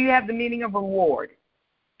Darrell, do you have the meaning of reward?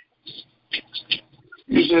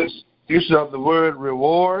 You said the word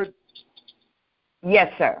reward?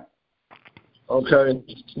 Yes, sir. Okay.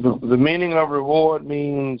 The meaning of reward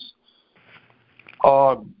means,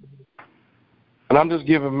 and I'm just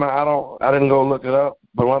giving I didn't go look it up,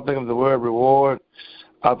 but when I think of the word reward,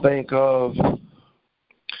 I think of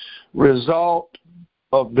result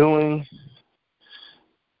of doing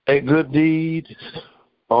a good deed,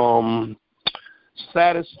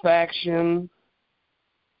 satisfaction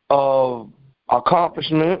of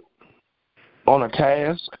accomplishment on a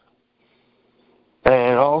task.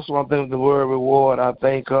 And also I think of the word reward, I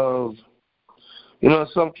think of, in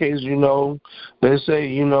some cases, they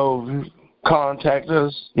say, contact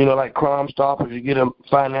us, like Crime Stoppers, you get a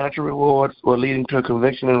financial reward for leading to a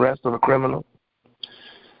conviction and arrest of a criminal.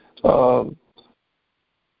 But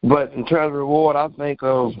in terms of reward, I think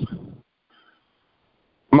of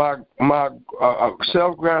my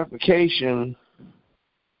self-gratification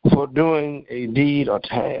for doing a deed or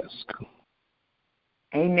task.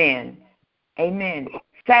 Amen. Amen.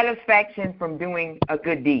 Satisfaction from doing a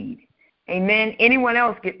good deed. Amen. Anyone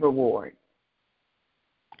else get reward?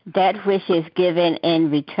 That which is given in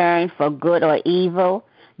return for good or evil,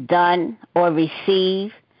 done or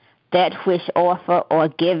received, that which offer or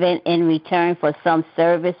given in return for some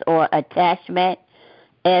service or attachment,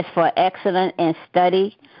 as for excellence in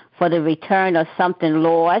study, for the return of something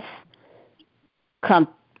lost,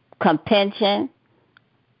 compension,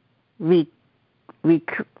 I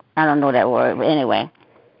don't know that word, but anyway.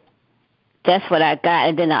 That's what I got.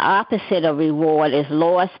 And then the opposite of reward is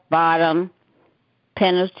loss, bottom,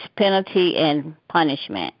 penalty, and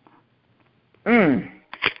punishment. The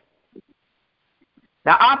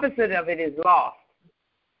opposite of it is loss,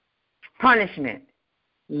 punishment.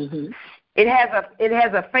 Mm-hmm. It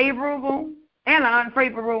has a favorable and an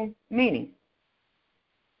unfavorable meaning.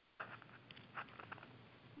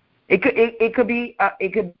 It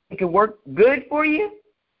could work good for you,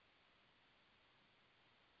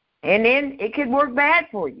 and then it could work bad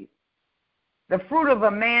for you. The fruit of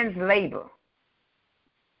a man's labor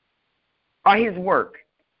or his work.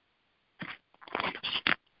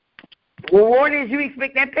 Reward is you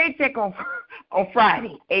expect that paycheck on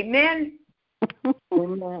Friday. Amen?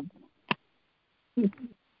 Amen. Did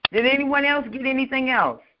anyone else get anything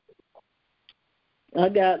else? I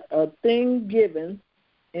got a thing given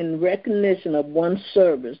in recognition of one's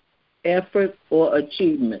service, effort, or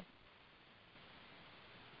achievement.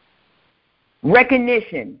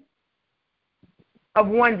 Recognition of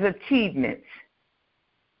one's achievements.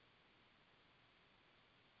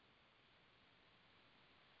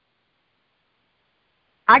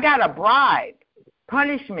 I got a bribe,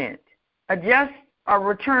 punishment, a just or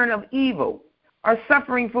return of evil, or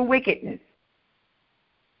suffering for wickedness.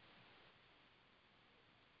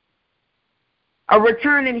 A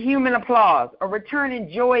return in human applause, a return in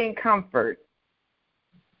joy and comfort,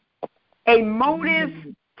 a motive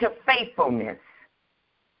to faithfulness.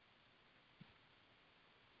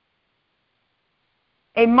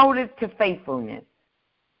 A motive to faithfulness.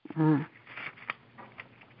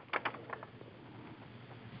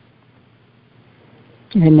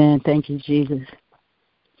 Amen. Thank you, Jesus.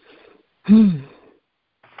 Thank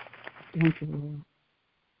you, Lord.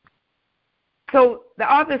 So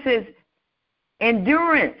the author says,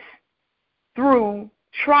 endurance through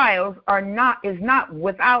trials is not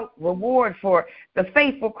without reward for the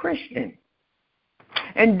faithful Christian.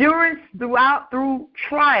 Endurance through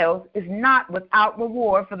trials is not without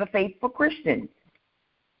reward for the faithful Christian.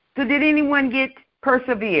 So did anyone get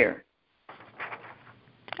persevere?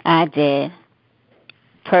 I did.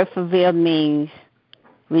 Persevere means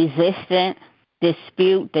resistant,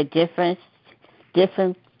 dispute the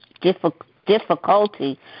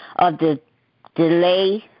difficulty of the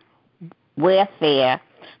delay, warfare.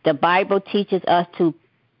 The Bible teaches us to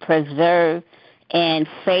preserve and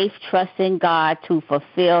faith, trusting God to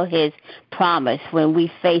fulfill His promise. When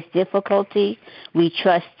we face difficulty, we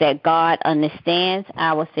trust that God understands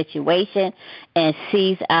our situation and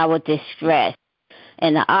sees our distress.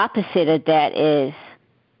 And the opposite of that is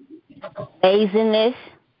laziness,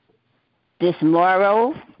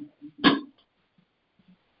 dismoral,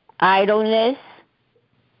 idleness,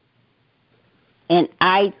 and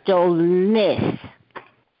idleness.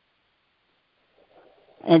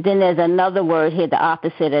 And then there's another word here, the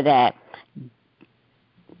opposite of that.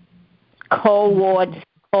 Cold war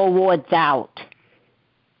doubt.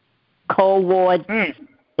 Cold war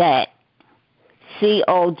that.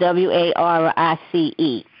 COWARICE.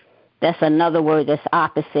 That's another word that's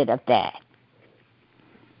opposite of that.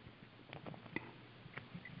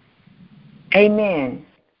 Amen.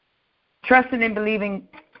 Trusting and believing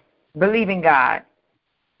God.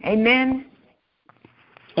 Amen.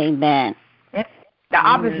 Amen. The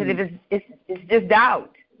opposite of it is just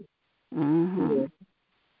doubt. Mm-hmm.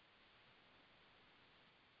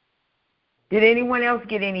 Did anyone else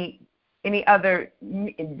get any other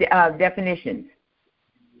definitions?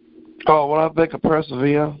 Oh, when I think of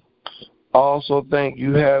persevere, I also think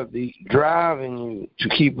you have the drive in you to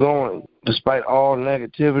keep going despite all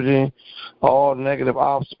negativity, all negative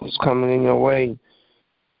obstacles coming in your way,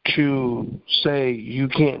 to say you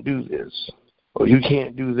can't do this or you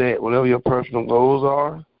can't do that, whatever your personal goals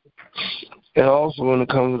are. And also when it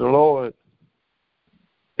comes to the Lord,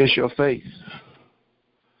 it's your faith.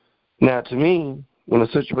 Now, to me, when a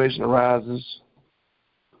situation arises,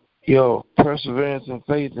 your perseverance and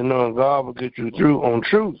faith in knowing God will get you through on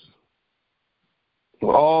truth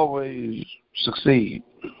will always succeed.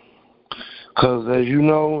 Because, as you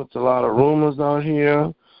know, it's a lot of rumors out here,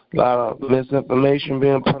 a lot of misinformation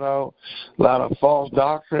being put out, a lot of false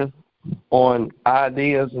doctrine on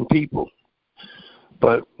ideas and people.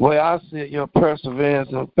 But the way I see it, your perseverance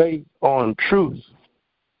and faith on truth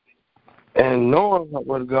and knowing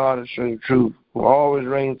what God has shown you truth will always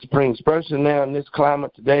reign supreme, especially now in this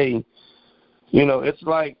climate today. You know, it's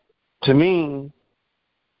like, to me,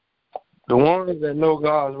 the ones that know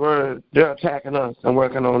God's word, they're attacking us and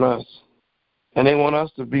working on us. And they want us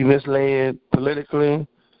to be misled politically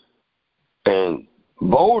and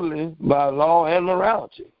boldly by law and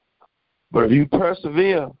morality. But if you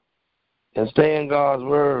persevere and stay in God's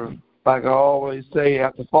word, like I always say,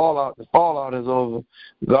 after the fallout is over,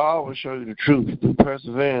 God will show you the truth through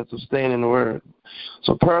perseverance of staying in the word.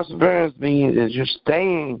 So perseverance means is just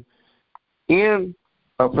staying in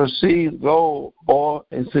a perceived goal or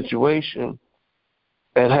a situation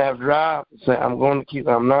and have drive to say, I'm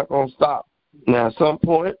not going to stop. Now, at some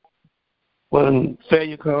point, when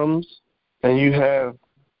failure comes and you have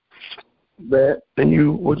that, then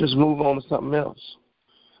you will just move on to something else.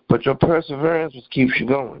 But your perseverance just keeps you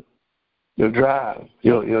going. Your drive,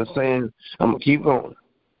 you're saying, I'm going to keep going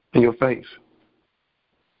in your faith.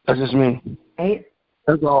 That's just me.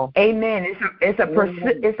 That's all. Amen. It's a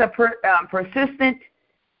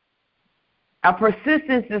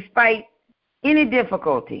persistence despite any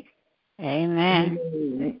difficulty. Amen.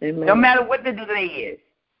 Amen. No matter what the delay is.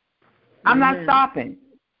 I'm not stopping.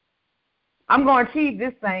 I'm going to achieve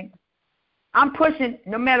this thing. I'm pushing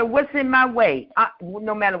no matter what's in my way,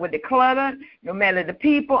 no matter what the clutter, no matter the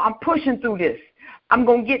people, I'm pushing through this. I'm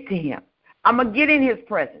going to get to him. I'm going to get in his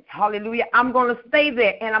presence. Hallelujah. I'm going to stay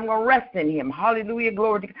there, and I'm going to rest in him. Hallelujah.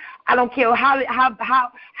 Glory to God. I don't care how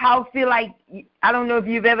I feel like, I don't know if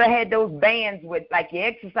you've ever had those bands with, like, your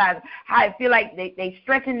exercise, how I feel like they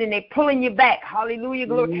stretching and they pulling you back. Hallelujah.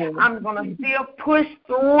 Glory. Mm-hmm. I'm going to still push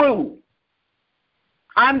through.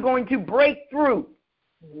 I'm going to break through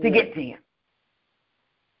to get to him.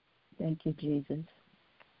 Thank you, Jesus.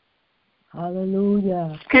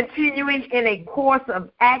 Hallelujah. Continuing in a course of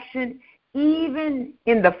action, even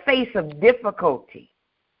in the face of difficulty.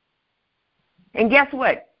 And guess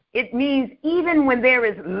what? It means even when there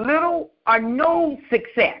is little or no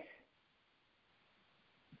success.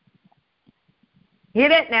 Hear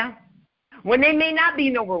that now? When there may not be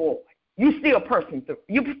no reward, you still pushing through.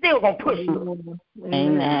 You still gonna push through.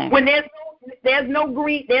 Amen. When there's there's no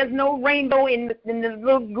green, there's no rainbow in the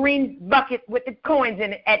little green bucket with the coins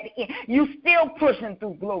in it at the end. You still pushing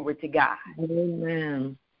through. Glory to God.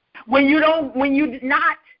 Amen. When you're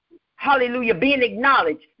not, hallelujah, being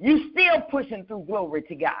acknowledged, you still pushing through. Glory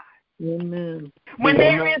to God. Amen. When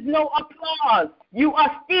there is no applause, you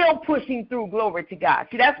are still pushing through. Glory to God.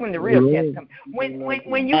 See, that's when the real test comes.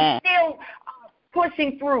 When you're still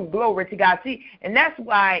pushing through. Glory to God. See, and that's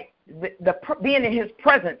why the being in His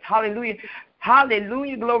presence. Hallelujah.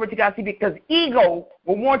 Hallelujah. Glory to God. See, because ego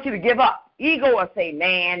will want you to give up. Ego will say,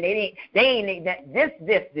 man, they ain't this.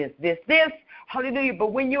 Hallelujah.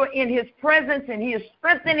 But when you're in His presence and He is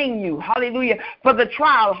strengthening you, hallelujah, for the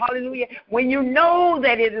trial, hallelujah, when you know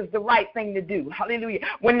that it is the right thing to do, hallelujah,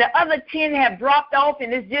 when the other 10 have dropped off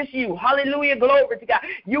and it's just you, hallelujah, glory to God,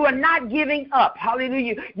 you are not giving up,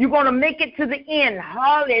 hallelujah, you're going to make it to the end,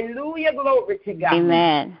 hallelujah, glory to God.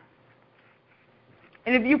 Amen.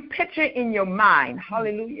 And if you picture in your mind,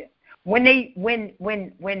 hallelujah, when they would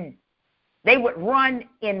run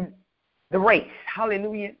in the race,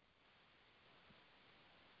 hallelujah,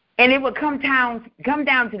 and it would come down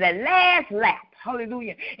to that last lap,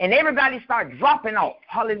 hallelujah, and everybody start dropping off,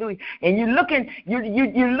 hallelujah. And you're looking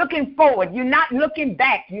forward. You're not looking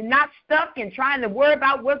back. You're not stuck and trying to worry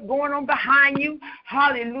about what's going on behind you,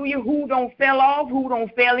 hallelujah. Who don't fell off? Who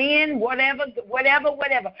don't fell in? Whatever.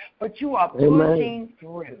 But you are pushing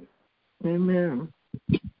through. Amen.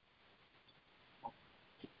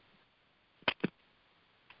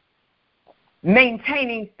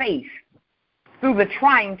 Maintaining faith through the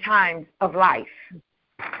trying times of life.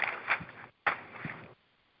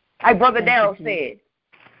 Like Brother Darrell said,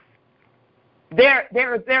 there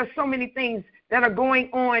are so many things that are going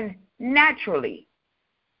on naturally.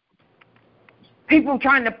 People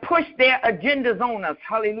trying to push their agendas on us,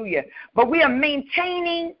 hallelujah. But we are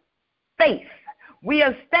maintaining faith. We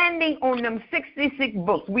are standing on them 66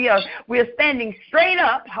 books. We are standing straight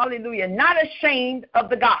up, hallelujah, not ashamed of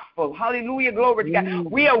the gospel. Hallelujah, glory to God.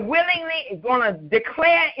 We are willingly going to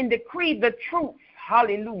declare and decree the truth.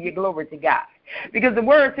 Hallelujah, glory to God. Because the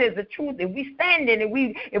word says the truth. If we stand in it,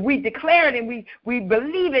 if we declare it and we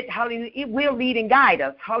believe it, hallelujah, it will lead and guide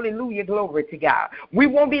us. Hallelujah, glory to God. We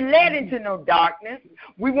won't be led into no darkness.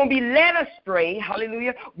 We won't be led astray.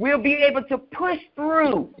 Hallelujah. We'll be able to push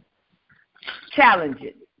through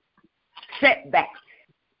challenges, setbacks.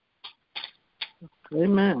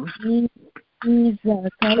 Amen. Jesus,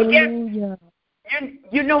 hallelujah.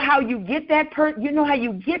 You know how you get that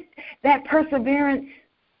perseverance?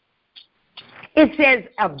 It says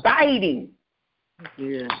abiding.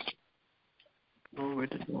 Yeah. Glory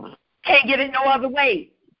to God. Can't get it no other way.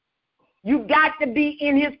 You got to be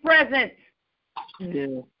in His presence.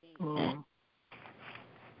 Yeah.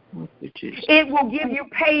 It will give you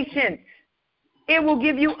patience. It will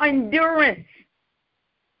give you endurance.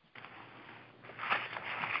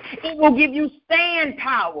 It will give you stand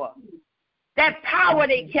power. That power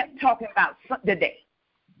they kept talking about today.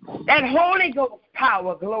 That Holy Ghost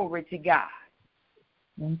power, glory to God.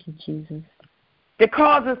 Thank you, Jesus. To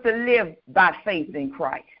cause us to live by faith in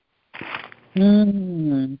Christ.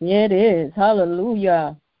 It is.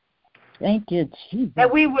 Hallelujah. Thank you, Jesus.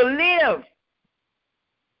 That we will live.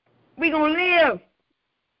 We're going to live.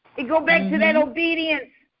 It go back to that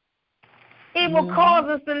obedience. It will cause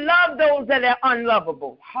us to love those that are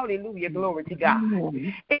unlovable. Hallelujah, glory to God.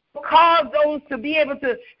 It will cause those to be able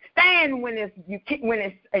to stand when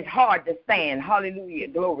it's hard to stand. Hallelujah,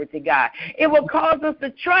 glory to God. It will cause us to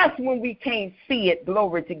trust when we can't see it.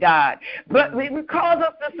 Glory to God. But it will cause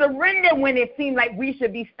us to surrender when it seems like we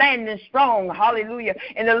should be standing strong. Hallelujah.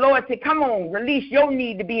 And the Lord said, come on, release your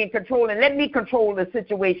need to be in control and let me control the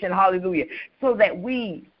situation. Hallelujah. So that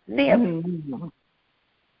we live.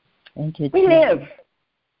 Thank you, we live.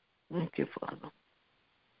 Thank you, Father.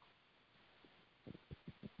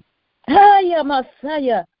 Hiya,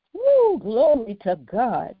 Messiah. Woo, glory to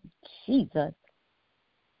God. Jesus.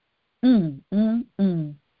 If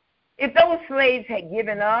those slaves had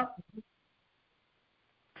given up,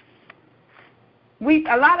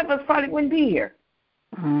 a lot of us probably wouldn't be here.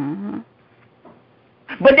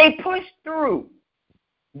 But they pushed through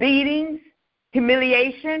beatings,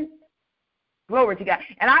 humiliation. Glory to God.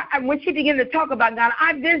 And when she began to talk about God,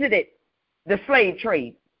 I visited the slave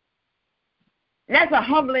trade. And that's a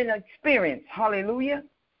humbling experience. Hallelujah.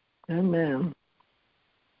 Amen.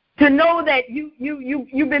 To know that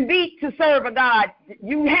you've been beat to serve a God.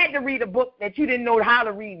 You had to read a book that you didn't know how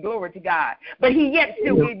to read. Glory to God. But He yet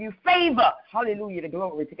still gave you favor. Hallelujah. To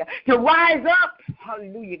glory to God. To rise up.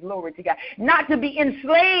 Hallelujah. Glory to God. Not to be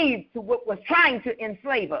enslaved to what was trying to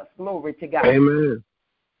enslave us. Glory to God. Amen.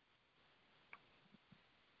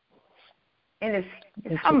 And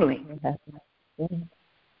it's humbling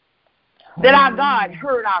that our God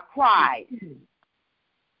heard our cries,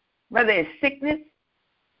 whether it's sickness,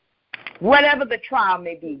 whatever the trial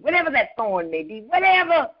may be, whatever that thorn may be,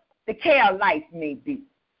 whatever the care of life may be.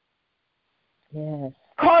 Yes.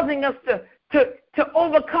 Causing us to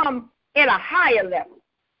overcome at a higher level.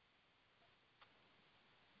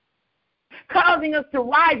 Causing us to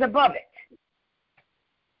rise above it.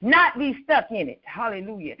 Not be stuck in it.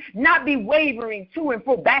 Hallelujah. Not be wavering to and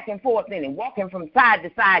fro, back and forth in it, walking from side to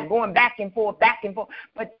side, going back and forth,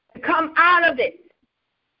 but to come out of it.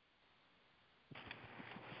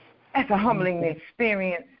 That's a humbling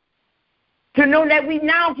experience. To know that we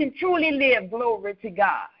now can truly live. Glory to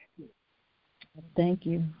God. Thank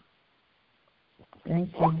you.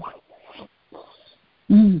 Thank you.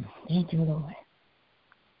 Thank you, Lord.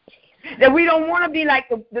 That we don't want to be like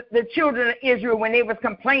the children of Israel when they was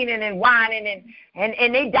complaining and whining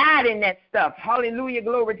and they died in that stuff. Hallelujah,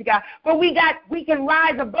 glory to God. But we can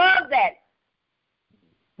rise above that.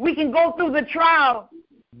 We can go through the trial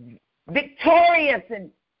victorious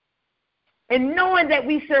and knowing that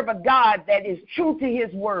we serve a God that is true to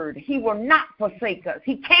his word. He will not forsake us.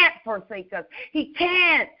 He can't forsake us. He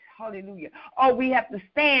can't. Hallelujah. Or we have to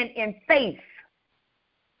stand in faith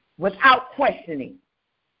without questioning.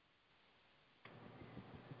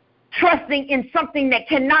 Trusting in something that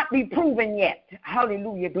cannot be proven yet.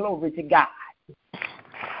 Hallelujah. Glory to God.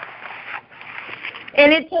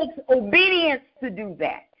 And it takes obedience to do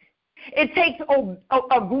that. It takes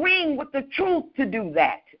agreeing with the truth to do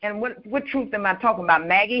that. And what truth am I talking about,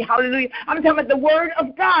 Maggie? Hallelujah. I'm talking about the word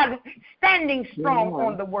of God, standing strong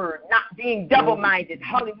on the word, not being double-minded.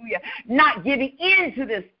 Hallelujah. Not giving in to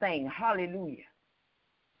this thing. Hallelujah.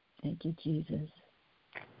 Thank you, Jesus.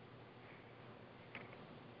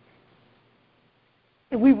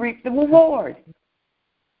 And we reap the reward.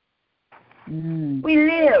 We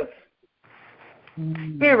live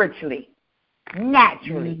spiritually,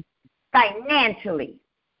 naturally, financially,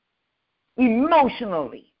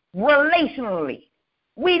 emotionally, relationally.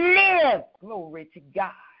 We live. Glory to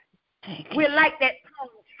God. We're like that palm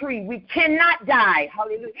tree. We cannot die.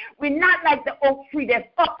 Hallelujah. We're not like the oak tree that's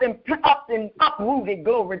up and uprooted.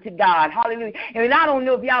 Glory to God. Hallelujah. And I don't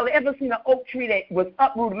know if y'all ever seen an oak tree that was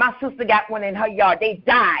uprooted. My sister got one in her yard. They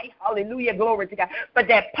died. Hallelujah. Glory to God. But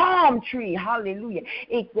that palm tree, hallelujah,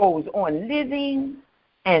 it goes on living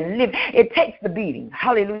and live. It takes the beating.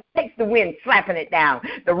 Hallelujah. It takes the wind slapping it down,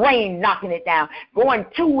 the rain knocking it down, going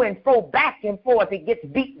to and fro, back and forth. It gets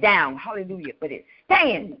beat down. Hallelujah. But it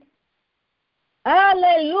stands.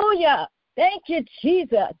 Hallelujah. Thank you,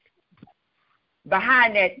 Jesus.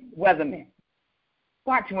 Behind that weatherman.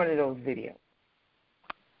 Watch one of those videos.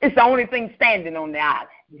 It's the only thing standing on the island.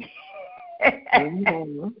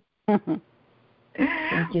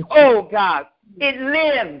 Thank you, Oh, God. It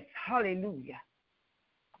lives. Hallelujah.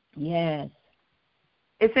 Yes.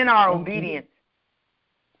 It's in our obedience.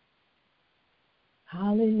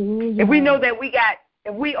 Hallelujah. If we know that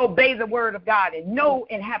if we obey the word of God and know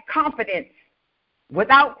and have confidence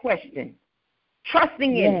without question,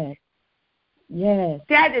 trusting in it. Yes.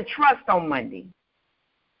 See, I had to trust on Monday.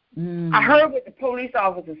 I heard what the police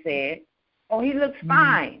officer said. Oh, he looks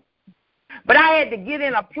fine. But I had to get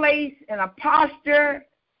in a place, in a posture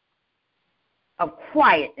of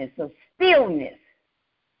quietness, of stillness,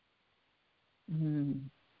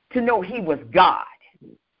 to know he was God.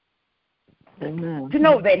 Amen. To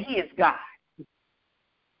know that he is God.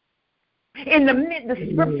 The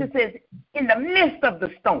scripture says, in the midst of the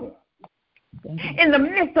storm, in the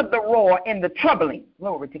midst of the roar and the troubling,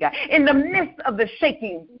 glory to God, in the midst of the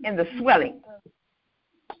shaking and the swelling.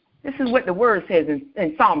 This is what the word says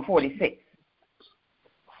in Psalm 46.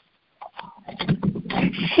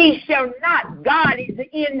 She shall not, God is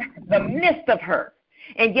in the midst of her.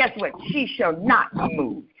 And guess what? She shall not be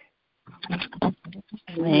moved.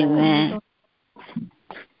 Amen.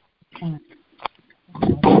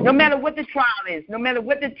 No matter what the trial is, no matter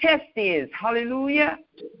what the test is, hallelujah,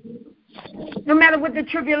 no matter what the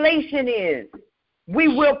tribulation is, we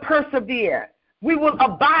will persevere. We will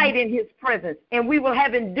abide in his presence, and we will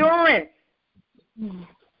have endurance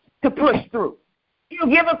to push through. He'll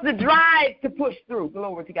give us the drive to push through,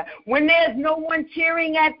 glory to God. When there's no one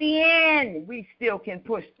cheering at the end, we still can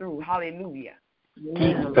push through, hallelujah.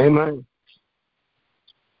 Amen.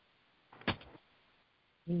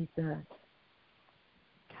 Jesus.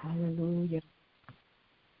 Hallelujah.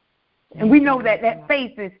 And we know that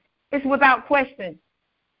faith is without question.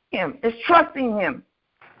 It's trusting him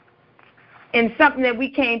in something that we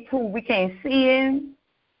can't prove. We can't see him.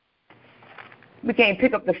 We can't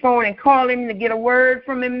pick up the phone and call him to get a word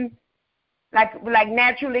from him like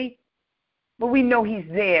naturally. but we know he's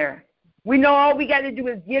there. We know all we got to do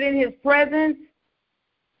is get in his presence.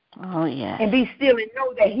 Oh, yeah. And be still and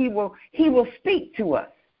know that he will speak to us.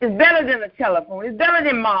 It's better than a telephone. It's better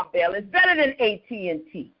than Mom Bell. It's better than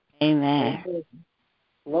AT&T. Amen.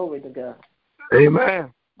 Glory to God.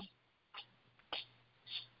 Amen.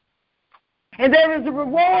 And there is a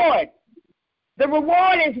reward. The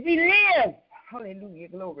reward is we live. Hallelujah.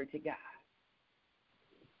 Glory to God.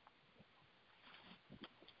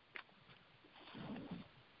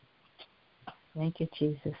 Thank you,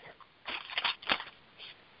 Jesus.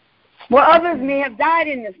 Well, others may have died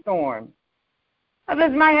in the storm.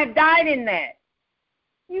 Others might have died in that.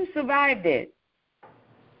 You survived it.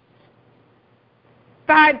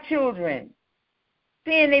 5 children,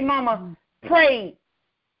 seeing their mama pray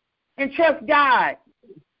and trust God,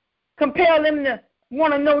 compel them to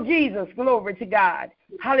want to know Jesus. Glory to God.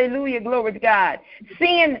 Hallelujah. Glory to God.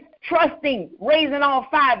 Seeing, trusting, raising all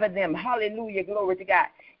 5 of them. Hallelujah. Glory to God.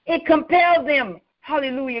 It compelled them.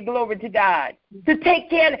 Hallelujah, glory to God. To take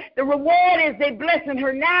care. The reward is they blessing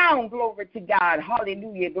her now, glory to God.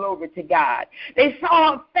 Hallelujah, glory to God. They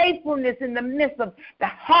saw her faithfulness in the midst of the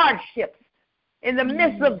hardships, in the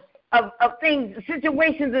midst of things,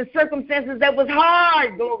 situations and circumstances that was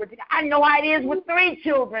hard, glory to God. I know how it is with 3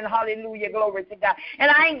 children, hallelujah, glory to God.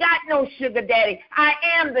 And I ain't got no sugar daddy. I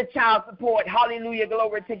am the child support, hallelujah,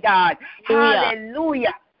 glory to God.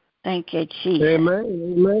 Hallelujah. Thank you, Jesus.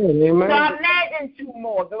 Amen. Amen. Amen. So imagine 2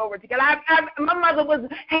 more. Glory to God. My mother was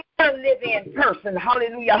a live-in person.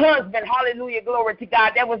 Hallelujah. Husband. Hallelujah. Glory to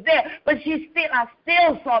God. That was there. But I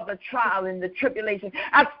still saw the trial and the tribulation.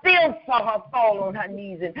 I still saw her fall on her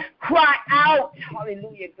knees and cry out.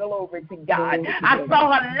 Hallelujah. Glory to God. I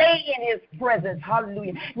saw her lay in his presence.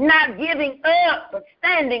 Hallelujah. Not giving up, but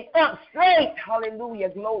standing up straight. Hallelujah.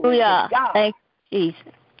 Glory to God. Thank you,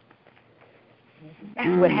 Jesus.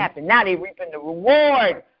 That's what happened. Now they're reaping the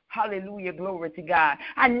reward. Hallelujah. Glory to God.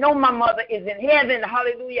 I know my mother is in heaven.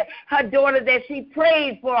 Hallelujah. Her daughter that she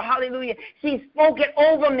prayed for. Hallelujah. She spoke it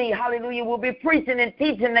over me. Hallelujah. Will be preaching and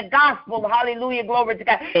teaching the gospel. Hallelujah. Glory to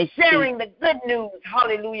God. Sharing the good news.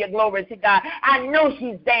 Hallelujah. Glory to God. I know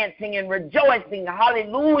she's dancing and rejoicing.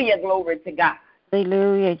 Hallelujah. Glory to God.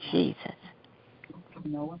 Hallelujah, Jesus.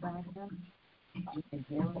 Know about him. You can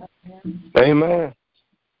hear about him. Amen.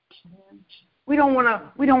 We don't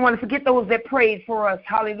want to forget those that prayed for us.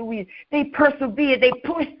 Hallelujah. They persevered. They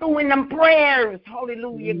pushed through in them prayers.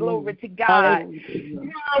 Hallelujah. Glory to God.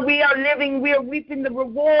 Now we are living. We are reaping the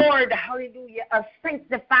reward. Hallelujah. A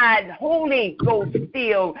sanctified, Holy Ghost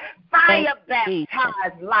filled, fire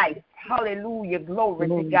baptized life. Hallelujah. Glory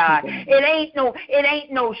to God. It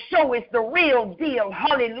ain't no show. It's the real deal.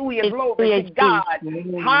 Hallelujah. Glory to God.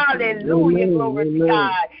 Hallelujah. Glory to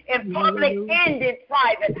God. In public and in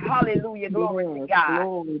private. Hallelujah. Glory to God.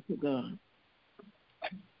 Glory to God.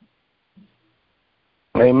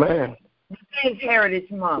 Amen. James Heritage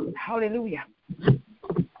Month. Hallelujah.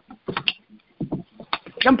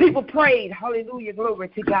 Some people prayed. Hallelujah. Glory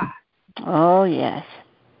to God. Oh, yes.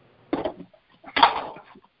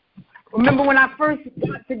 Remember when I first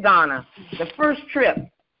got to Ghana, the first trip,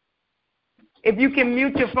 if you can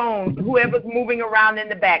mute your phone, whoever's moving around in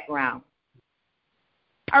the background.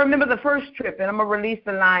 I remember the first trip, and I'm going to release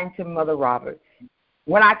the line to Mother Roberts.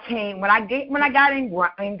 When I got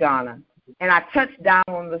in Ghana, and I touched down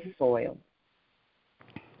on the soil,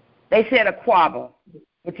 they said Aquaba,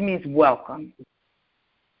 which means welcome.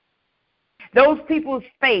 Those people's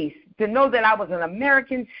face, to know that I was an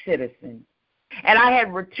American citizen, and I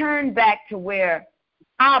had returned back to where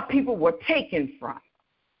our people were taken from.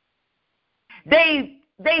 They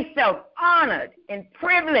felt honored and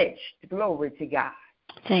privileged, glory to God,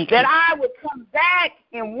 that I would come back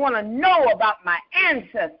and want to know about my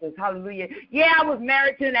ancestors, hallelujah. Yeah, I was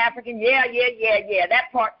married to an African, yeah, that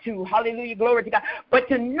part too, hallelujah, glory to God. But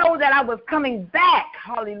to know that I was coming back,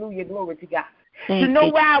 hallelujah, glory to God. To know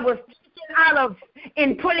where I was taken out of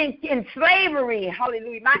and put in slavery,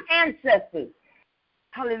 hallelujah, my ancestors.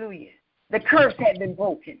 Hallelujah. The curse had been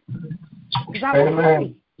broken. Because I was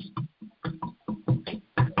free.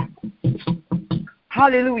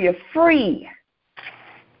 Hallelujah. Free.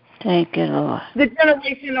 Thank you, Lord. The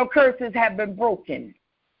generational curses have been broken.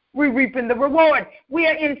 We're reaping the reward. We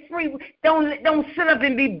are in free. Don't sit up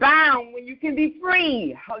and be bound when you can be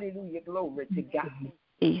free. Hallelujah. Glory to God.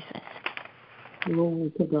 Jesus.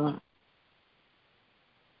 Glory to God.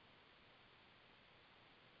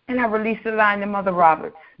 And I release the line to Mother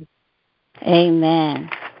Roberts. Amen.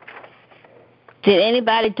 Did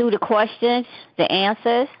anybody do the questions, the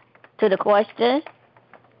answers to the questions?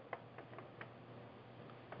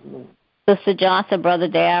 Sister Johnson, Brother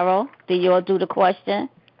Darrell, did you all do the question?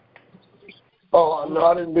 Oh, no,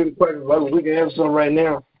 I didn't do the question, but we can answer some right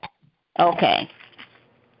now. Okay.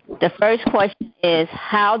 The first question is,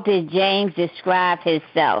 how did James describe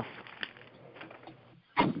himself?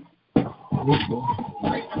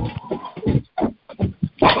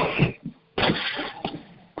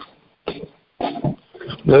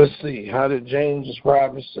 Let's see. How did James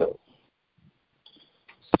describe himself?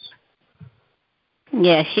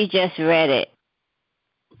 Yeah, she just read it.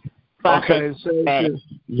 Okay, so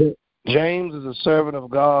James is a servant of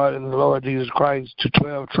God and the Lord Jesus Christ to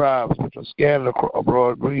 12 tribes which are scattered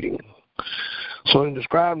abroad greeting. So in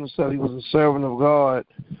describing himself, he was a servant of God.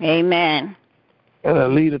 Amen. And a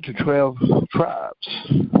leader to 12 tribes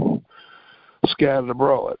scattered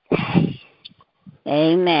abroad.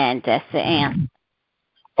 Amen. That's the answer.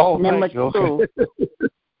 Oh, Number thank you. 2.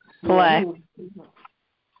 Okay. What?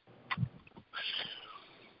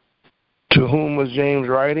 To whom was James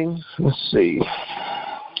writing? Let's see.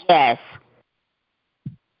 Yes.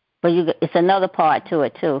 But it's another part to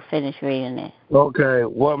it, too. Finish reading it. Okay.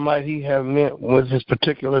 What might he have meant with his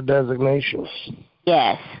particular designation?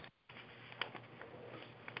 Yes.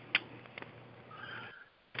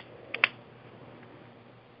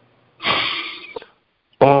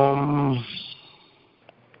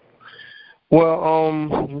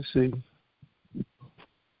 Let me see.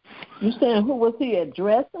 You saying who was he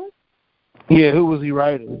addressing? Yeah, who was he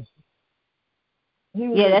writing?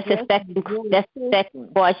 That's the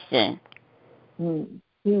second question.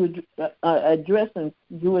 He was addressing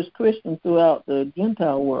Jewish Christians throughout the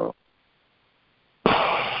Gentile world.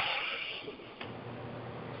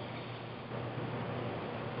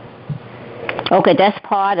 Okay, that's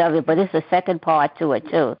part of it, but it's the second part to it,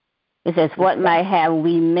 too. It says, what might have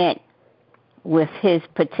we meant with his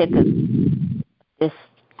particular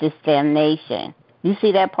damnation? You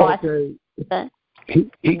see that part? Okay.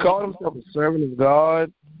 He called himself a servant of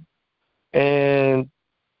God, and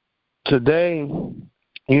today,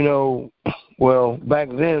 back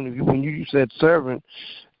then, when you said servant,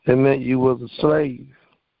 it meant you was a slave.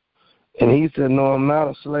 And he said, no, I'm not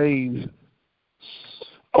a slave.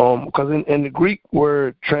 Because in the Greek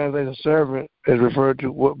word translated servant is referred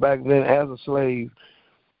to what back then as a slave.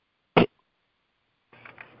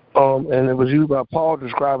 And it was used by Paul to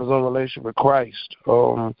describe his own relationship with Christ.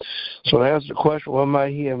 So to answer the question, what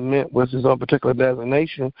might he have meant with his own particular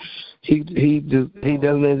designation, he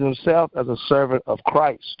designated himself as a servant of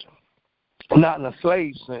Christ. Not in a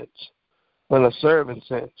slave sense, but in a servant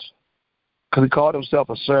sense. Because he called himself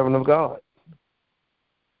a servant of God.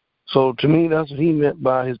 So to me, that's what he meant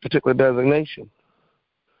by his particular designation.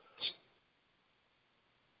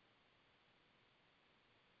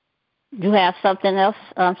 You have something else,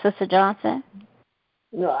 Sister Johnson?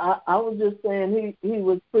 No, I was just saying he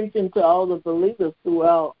was preaching to all the believers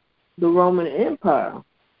throughout the Roman Empire,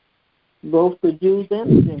 both the Jews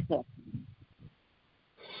and the Gentiles.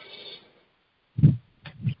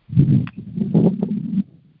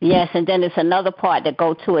 Yes, and then there's another part that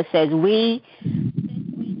go to it. Says, we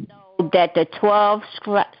know that the 12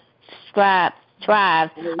 tribes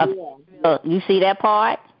of Israel, you see that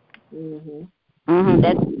part?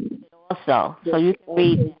 That's also. So you can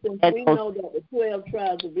read. Since we know that the 12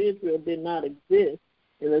 tribes of Israel did not exist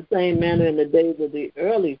in the same manner in the days of the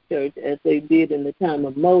early church as they did in the time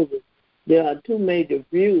of Moses, there are two major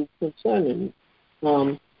views concerning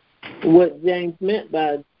what James meant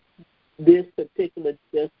by this particular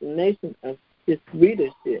destination of his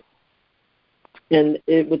readership. And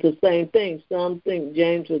it was the same thing. Some think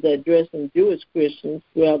James was addressing Jewish Christians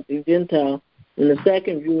throughout the Gentile. And the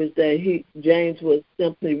second view is that James was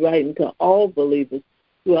simply writing to all believers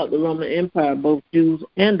throughout the Roman Empire, both Jews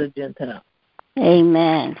and the Gentiles.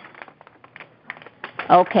 Amen.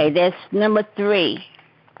 Okay, that's number 3.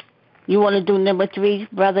 You want to do number 3,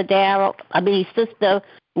 Brother Darrell? Sister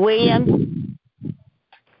Williams?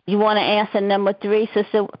 You want to answer number 3,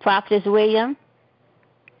 Sister Prophetess Williams?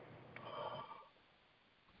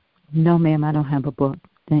 No, ma'am, I don't have a book.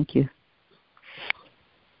 Thank you.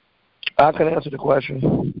 I can answer the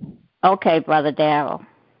question. Okay, Brother Darrell.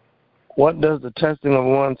 What does the testing of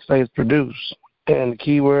one's faith produce? And the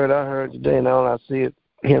key word I heard today, now I see it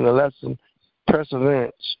here in the lesson,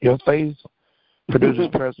 perseverance. Your faith produces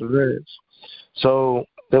perseverance. So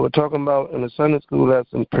they were talking about in the Sunday school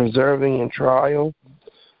lesson, preserving in trial.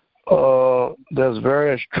 There's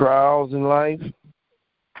various trials in life.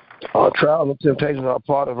 Trials and temptations are a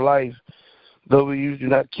part of life, though we usually do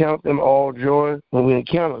not count them all joy when we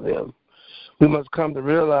encounter them. We must come to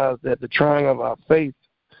realize that the trying of our faith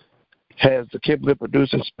has the capability of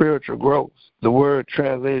producing spiritual growth. The word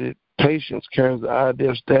translated patience carries the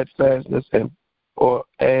idea of steadfastness or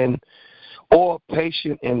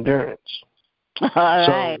patient endurance. All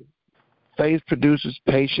right. So faith produces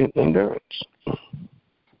patient endurance.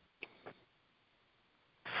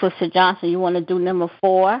 Sister Johnson, you want to do number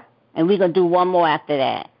 4? And we're going to do one more after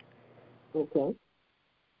that. Okay.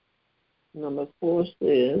 Number 4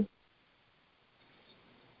 says,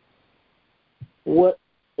 what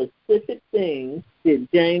specific things did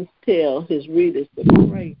James tell his readers to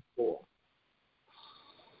pray for?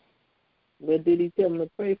 What did he tell them to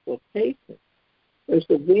pray for? Patience,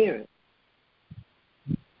 perseverance.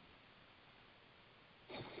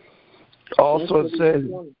 Also, it says.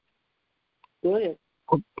 Go ahead.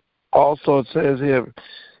 Also, it says here,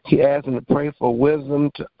 he asked them to pray for wisdom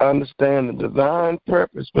to understand the divine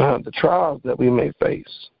purpose behind the trials that we may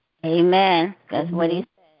face. Amen. That's what he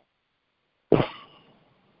said.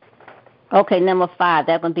 Okay, number 5.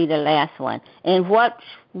 That would be the last one. In what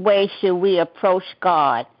way should we approach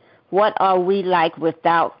God? What are we like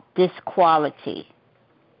without this quality?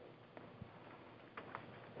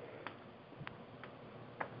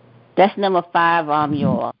 That's number 5,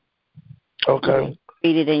 y'all. Okay.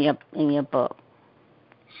 Read it in your book.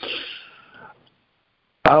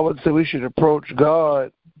 I would say we should approach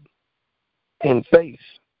God in faith.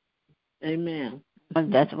 Amen.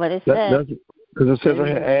 That's what it says. Because it says right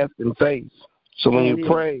here, ask in faith. So when you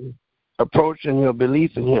pray, approach in your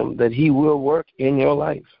belief in Him that He will work in your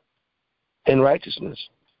life in righteousness.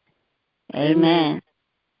 Amen.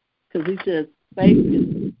 Because he says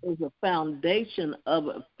faith is a foundation of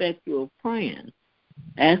effectual praying.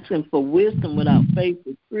 Asking for wisdom without faith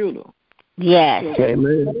is futile. Yes. So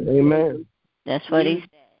Amen. That's what he said.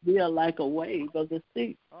 We are like a wave of the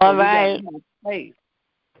sea. All right.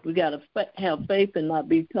 We got to have faith and not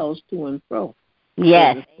be tossed to and fro.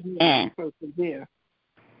 Yes. Amen. Persevere.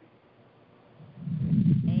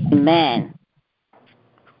 Amen.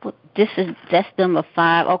 That's number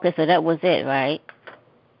 5. Okay, so that was it, right?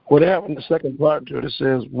 Well, they have in the second part to it. It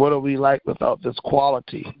says, "What are we like without this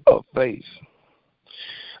quality of faith?"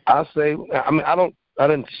 I say, I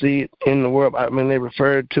didn't see it in the word. I mean, they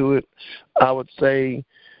referred to it. I would say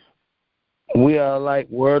we are like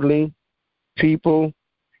worldly people,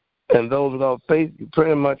 and those without faith, you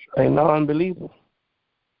pretty much a non-believer.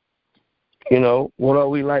 You know, what are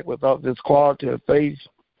we like without this quality of faith?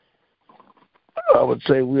 I would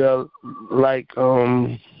say we are like,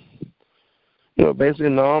 basically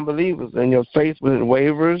non-believers, and your faith when it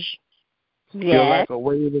wavers, you're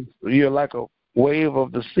like a wave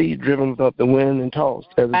of the sea driven up the wind and tossed,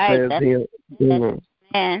 as it says here. Amen.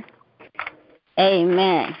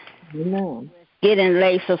 Amen. Amen. Getting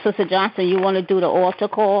late. So, Sister Johnson, you want to do the altar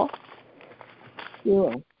call?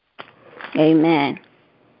 Sure. Amen.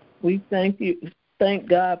 We thank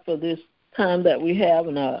God for this time that we have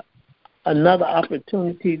and another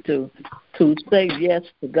opportunity to say yes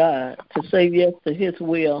to God, to say yes to His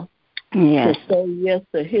will, to say yes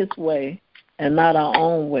to His way and not our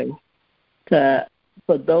own way.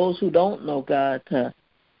 For those who don't know God, to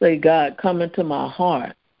say, God, come into my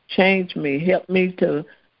heart, change me, help me to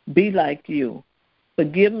be like you.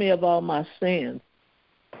 Forgive me of all my sins.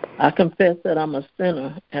 I confess that I'm a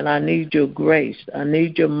sinner and I need your grace. I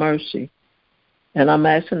need your mercy. And I'm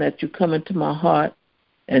asking that you come into my heart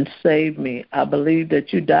and save me. I believe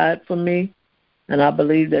that you died for me, and I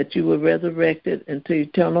believe that you were resurrected into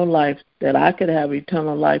eternal life, that I could have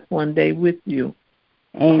eternal life one day with you.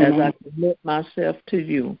 Amen. As I commit myself to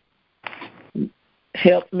you.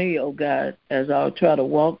 Help me, oh God, as I'll try to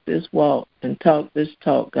walk this walk and talk this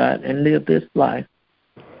talk, God, and live this life.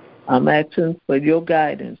 I'm asking for your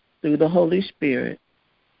guidance through the Holy Spirit.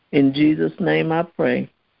 In Jesus' name I pray.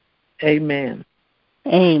 Amen.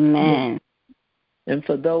 Amen. And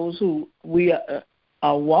for those who we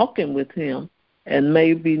are walking with Him and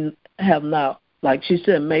maybe have not, like she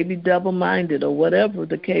said, maybe double-minded or whatever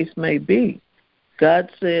the case may be, God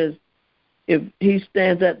says if He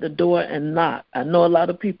stands at the door and knock. I know a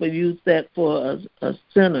lot of people use that for a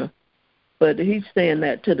sinner, but He's saying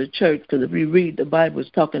that to the church, because if you read the Bible,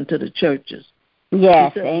 it's talking to the churches.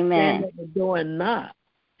 Yes, He said, amen. stand at the door and knock.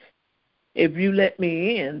 If you let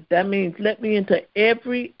me in, that means let me into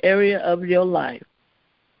every area of your life.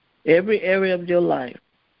 Every area of your life.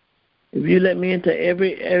 If you let me into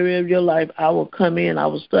every area of your life, I will come in, I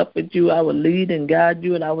will sup with you, I will lead and guide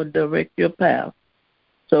you, and I will direct your path.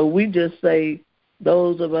 So we just say,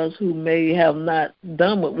 those of us who may have not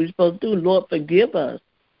done what we're supposed to do, Lord, forgive us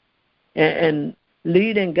and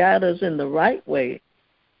lead and guide us in the right way.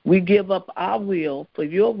 We give up our will for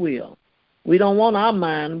your will. We don't want our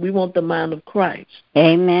mind. We want the mind of Christ.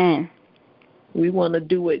 Amen. We want to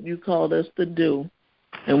do what you called us to do,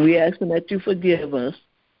 and we asking that you forgive us.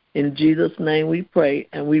 In Jesus' name we pray,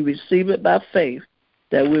 and we receive it by faith,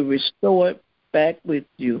 that we're restored back with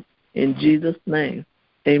you. In Jesus' name,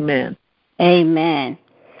 amen. Amen.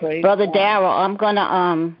 Praise Brother God. Darrell, I'm going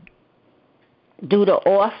to do the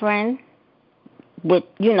offering with,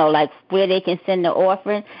 like where they can send the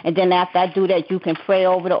offering. And then after I do that, you can pray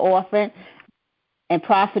over the offering. And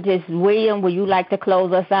Prophetess William, will you like to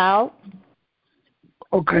close us out?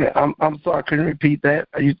 Okay, I'm sorry. Can you repeat that?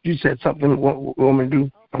 You said something. What you want me to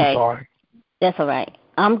do? I'm Okay. sorry. That's all right.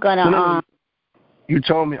 I'm going to... You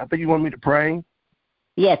told me. I think you want me to pray.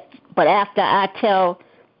 Yes, but after I tell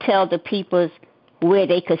the people where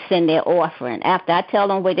they could send their offering. After I tell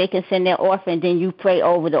them where they can send their offering, then you pray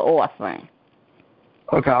over the offering.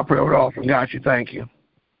 Okay, I'll pray over the offering. Got you. Thank you.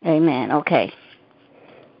 Amen. Okay.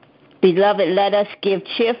 Beloved, let us give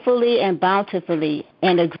cheerfully and bountifully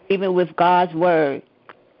in agreement with God's word.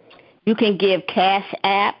 You can give Cash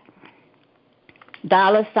App,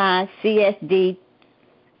 $CSD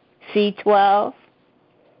C12,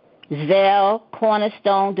 Zelle,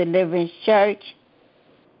 Cornerstone Deliverance Church,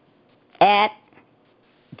 at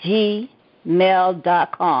gmail.com.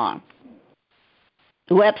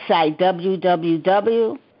 Website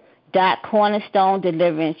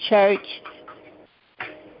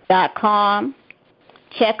www.cornerstonedeliveranchurch.com.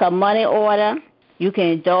 Check a money order. You can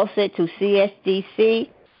endorse it to CSDC,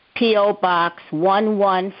 P.O. Box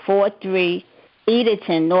 1143,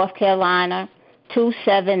 Edenton, North Carolina,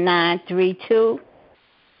 27932.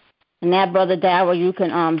 And now, Brother Darrell, you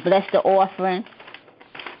can bless the offering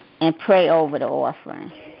and pray over the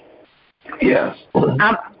offering. Yes.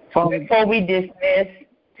 Before we dismiss,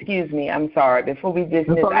 before we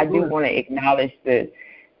dismiss, I do want to acknowledge the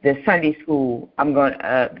Sunday school. I'm going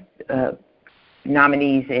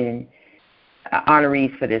nominees and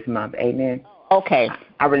honorees for this month. Amen. Okay.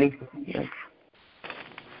 I release it.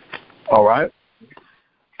 All right.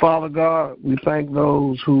 Father God, we thank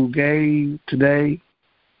those who gave today.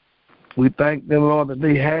 We thank them, Lord, that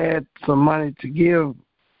they had some money to give,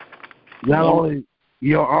 not only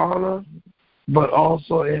your honor, but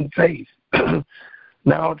also in faith.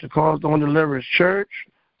 Now to Cornerstone Deliverance Church,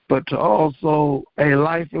 but to also a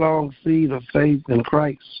lifelong seed of faith in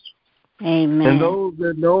Christ. Amen. And those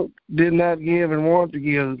that did not give and want to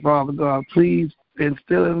give, Father God, please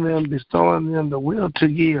instill in them, bestow in them the will to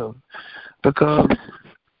give, because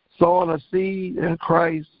sowing a seed in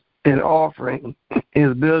Christ and offering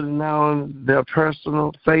is building not only their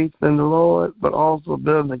personal faith in the Lord, but also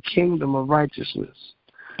building the kingdom of righteousness.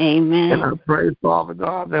 Amen. And I pray, Father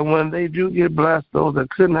God, that when they do get blessed, those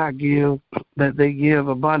that could not give, that they give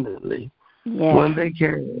abundantly when they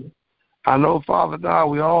can. I know, Father God,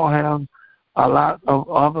 we all have a lot of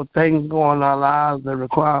other things going in our lives that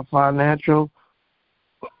require financial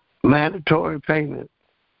mandatory payment.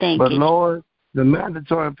 But Lord, the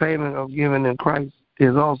mandatory payment of giving in Christ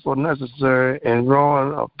is also necessary in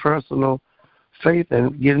growing a personal faith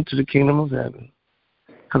and getting to the kingdom of heaven.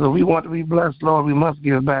 Because if we want to be blessed, Lord, we must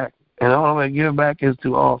give back. And the only way to give back is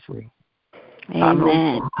through offering. Amen. I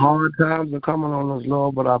know hard times are coming on us,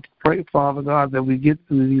 Lord, but I pray, Father God, that we get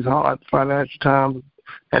through these hard financial times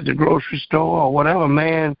at the grocery store or whatever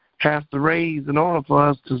man has to raise in order for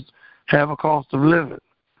us to have a cost of living.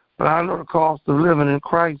 But I know the cost of living in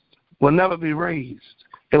Christ will never be raised.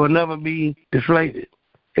 It will never be deflated.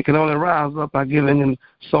 It can only rise up by giving and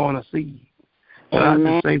sowing a seed. And I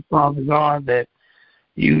just say, Father God, that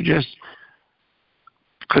you just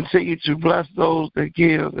continue to bless those that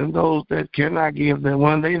give and those that cannot give. That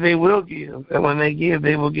one day they will give, and when they give,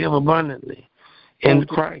 they will give abundantly in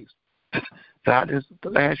Christ. And I just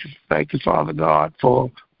ask you, thank you, Father God, for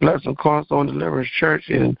blessing Cornerstone Deliverance Church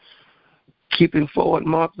and keeping forward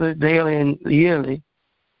monthly, daily, and yearly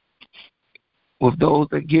with those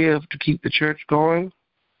that give to keep the church going,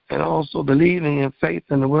 and also believing in faith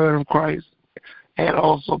in the word of Christ, and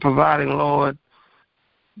also providing, Lord,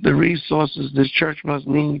 the resources this church must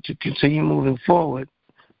need to continue moving forward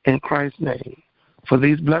in Christ's name. For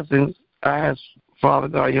these blessings, I ask, Father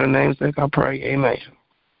God, in your name's sake, I pray. Amen.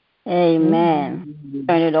 Amen.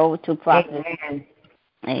 Turn it over to Prophet.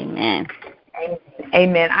 Amen.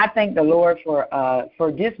 Amen. I thank the Lord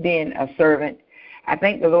for just being a servant. I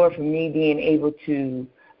thank the Lord for me being able to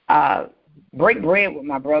break bread with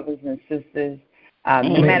my brothers and sisters,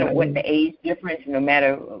 no matter what the age difference, no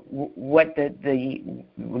matter what the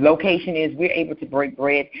location is, we're able to break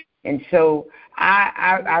bread. And so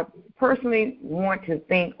I personally want to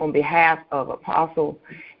thank on behalf of Apostle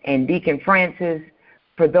and Deacon Francis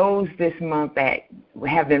for those this month that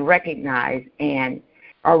have been recognized and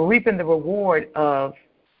are reaping the reward of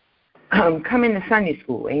coming to Sunday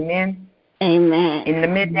school. Amen. Amen. In the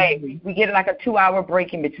midday, we get like a 2-hour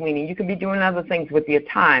break in between, and you can be doing other things with your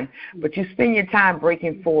time, but you spend your time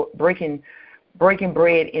breaking breaking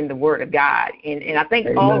bread in the Word of God. And I thank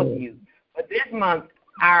all of you. But this month,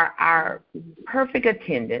 our perfect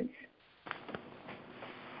attendance,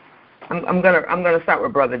 I'm gonna start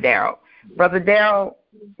with Brother Darrell. Brother Darrell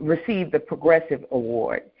received the Progressive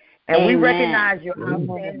Award. And we recognize your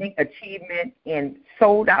outstanding achievement in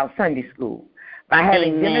Sold Out Sunday School by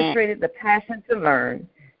having demonstrated the passion to learn,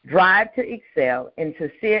 drive to excel, and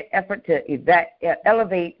sincere effort to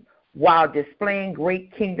elevate while displaying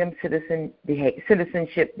great kingdom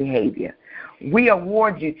citizenship behavior. We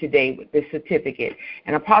award you today with this certificate,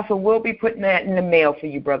 and Apostle will be putting that in the mail for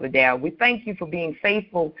you, Brother Darrell. We thank you for being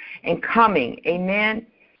faithful and coming. Amen.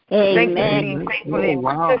 Thank you for being faithful and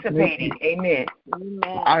participating. Amen.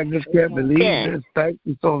 I just can't believe this. Thank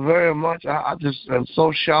you so very much. I just am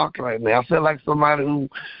so shocked right now. I feel like somebody who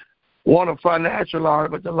won a financial lottery,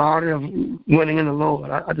 but the lottery of winning in the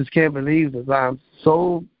Lord. I just can't believe this. I'm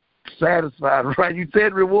so satisfied. Right? You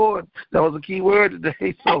said reward. That was a key word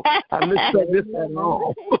today, so I missed this at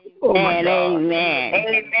all. Oh my God. Amen.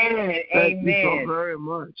 Thank you so very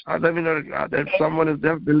much. Let me know that someone is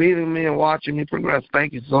believing me and watching me progress.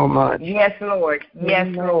 Thank you so much. Yes, Lord. Yes,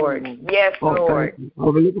 Lord. Yes, Lord.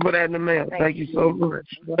 I'll be looking for that in the mail. Thank you so much.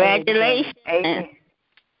 Congratulations. Amen.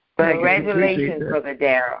 Congratulations, Brother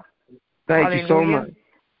Darrell. Thank you so much.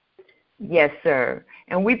 Yes, sir.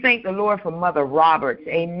 And we thank the Lord for Mother Roberts.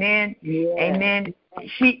 Amen. Yeah. Amen.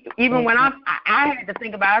 She even when I had to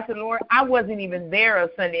think about it, I said, Lord, I wasn't even there on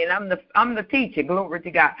Sunday, and I'm the teacher. Glory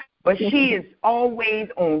to God. But she is always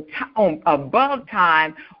on above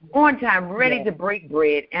time, on time, ready to break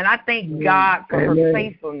bread. And I thank God for her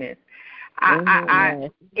faithfulness.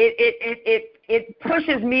 It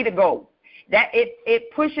pushes me to go. That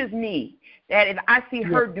it pushes me. That if I see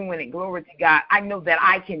her doing it, glory to God, I know that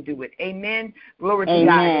I can do it. Amen. Glory to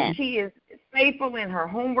God. And she is faithful in her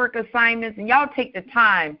homework assignments, and y'all take the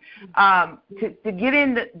time to get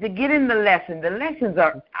in the lesson. The lessons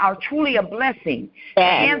are truly a blessing. The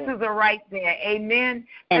answers are right there. Amen.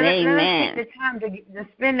 And let us take the time to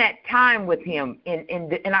spend that time with Him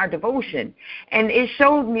in our devotion, and it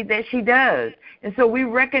shows me that she does. And so we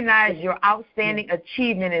recognize your outstanding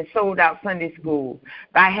achievement in Sold Out Sunday School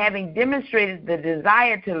by having demonstrated the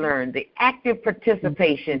desire to learn, the active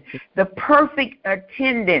participation, the perfect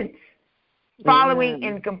attendance, following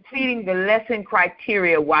and completing the lesson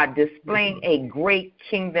criteria while displaying a great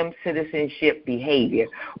kingdom citizenship behavior.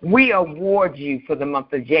 We award you for the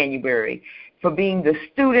month of January for being the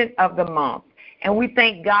student of the month. And we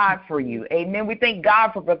thank God for you. Amen. We thank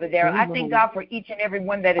God for Brother Darrell. I thank God for each and every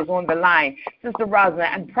one that is on the line. Sister Rosalind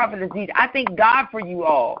and Prophetess Csdc. I thank God for you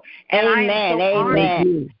all. And Amen.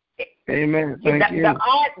 Thank you.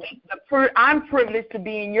 I'm privileged to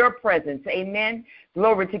be in your presence. Amen.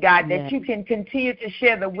 Glory to God. That you can continue to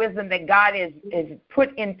share the wisdom that God has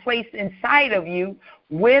put in place inside of you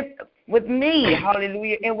with me,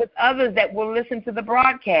 hallelujah, and with others that will listen to the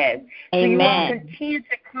broadcast. So you all continue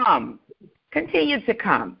to come. Continue to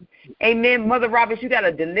come. Amen. Mother Roberts, you got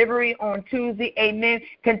a delivery on Tuesday. Amen.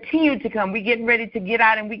 Continue to come. We're getting ready to get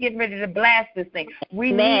out and we're getting ready to blast this thing.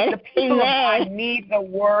 We need the people of God need the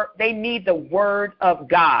word. They need the word of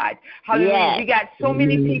God. Hallelujah. Yes. We got so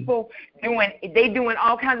many people doing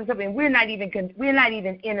all kinds of stuff, and we're not even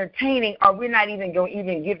entertaining, or we're not even going to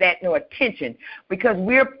even give that no attention, because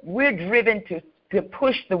we're driven to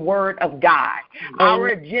push the word of God. Our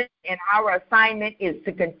agenda and our assignment is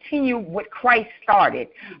to continue what Christ started.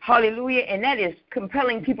 Hallelujah. And that is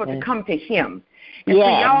compelling people to come to Him. And so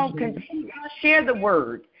y'all continue to share the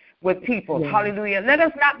word with people. Hallelujah. Let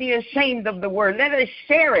us not be ashamed of the word. Let us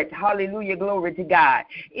share it. Hallelujah. Glory to God.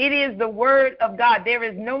 It is the word of God. There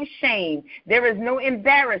is no shame. There is no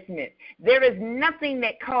embarrassment. There is nothing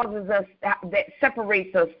that causes us, that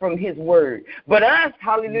separates us from His word. But us,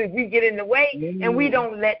 hallelujah, we get in the way and we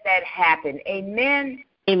don't let that happen. Amen.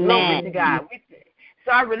 Glory to God.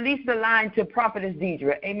 So I release the line to Prophetess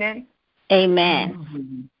Deidre. Amen.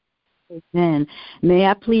 Amen. Amen. May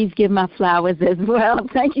I please give my flowers as well?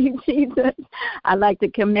 Thank you, Jesus. I'd like to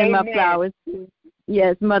commend my flowers.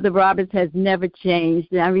 Yes, Mother Roberts has never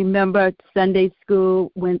changed. I remember Sunday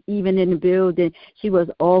school, when even in the building, she was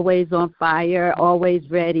always on fire, always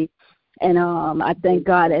ready. And I thank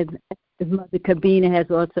God, as Mother Cobbina has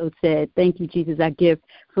also said, thank you, Jesus. I give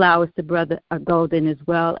flowers to Brother Golden as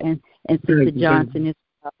well, and Sister Johnson as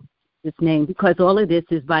well, in His name, because all of this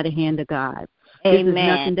is by the hand of God. Amen. This is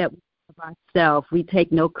nothing that we of ourselves. We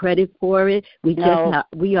take no credit for it. We are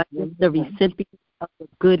just the recipients of the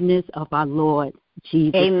goodness of our Lord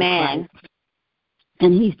Jesus Christ.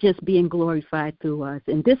 And He's just being glorified through us.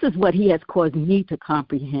 And this is what He has caused me to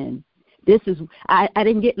comprehend. This is, I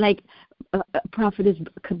didn't get, like Prophetess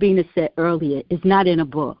Cobbina said earlier, it's not in a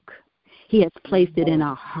book. He has placed it in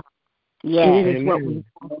our heart. Yes. And it is what we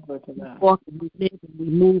walk, and we live, and we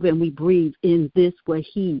move, and we breathe in this, what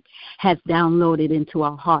He has downloaded into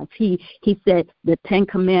our hearts. He said the 10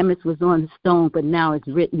 Commandments was on the stone, but now it's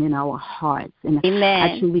written in our hearts. And Amen.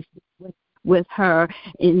 I truly, with her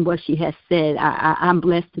in what she has said, I'm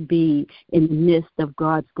blessed to be in the midst of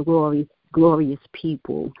God's glorious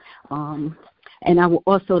people. And I would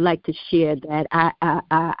also like to share that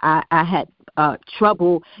I had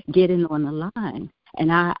trouble getting on the line. And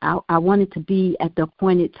I wanted to be at the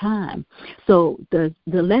appointed time. So the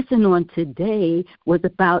lesson on today was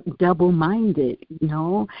about double-minded, you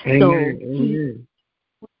know. Amen.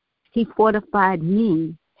 So he fortified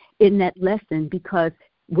me in that lesson, because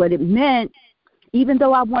what it meant, even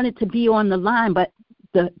though I wanted to be on the line, but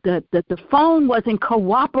the phone wasn't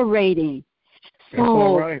cooperating.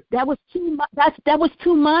 So that was two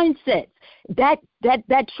mindsets.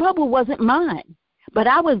 That trouble wasn't mine. But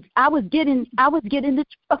I was getting into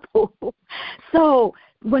trouble. So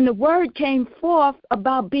when the word came forth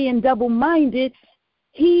about being double-minded,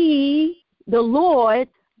 the Lord,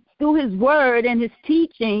 through His word and His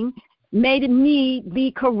teaching, made me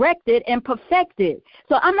be corrected and perfected.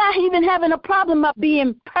 So I'm not even having a problem of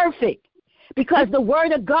being perfect, because the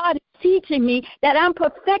word of God is teaching me that I'm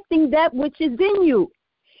perfecting that which is in you.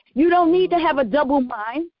 You don't need to have a double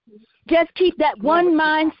mind. Just keep that one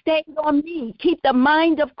mind stayed on me. Keep the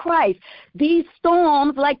mind of Christ. These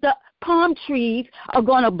storms, like the palm trees, are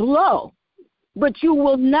going to blow, but you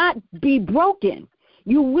will not be broken.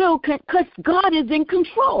 You will, because God is in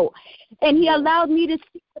control. And He allowed me to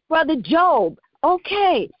see Brother Job.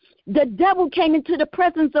 Okay, the devil came into the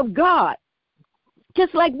presence of God,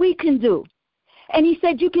 just like we can do. And He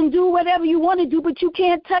said, you can do whatever you want to do, but you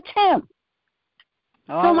can't touch him.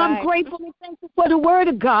 All right. I'm grateful and thankful for the word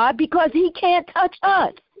of God, because He can't touch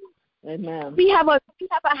us. Amen. We have a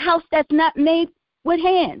house that's not made with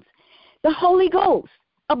hands. The Holy Ghost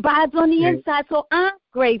abides on the inside. So I'm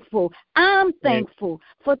grateful. I'm thankful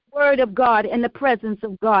for the word of God and the presence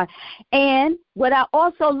of God. And what I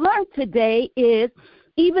also learned today is,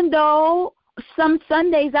 even though some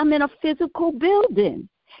Sundays I'm in a physical building,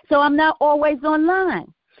 so I'm not always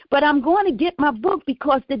online, but I'm going to get my book,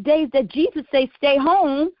 because the days that Jesus says stay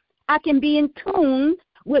home, I can be in tune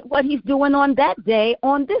with what He's doing on that day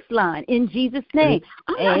on this line, in Jesus' name.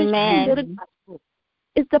 Amen.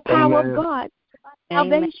 It's the power of God,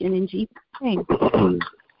 salvation in Jesus' name.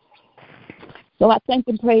 So I thank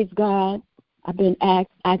and praise God. I've been asked,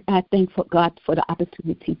 I thank for God for the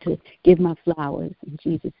opportunity to give my flowers in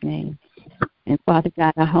Jesus' name. And Father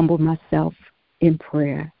God, I humble myself in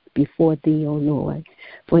prayer before Thee, O Lord,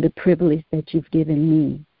 for the privilege that You've given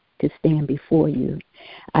me to stand before You.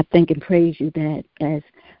 I thank and praise You that, as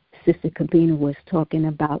Sister Cobbina was talking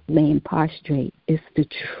about laying prostrate, it's the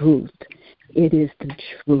truth. It is the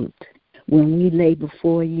truth. When we lay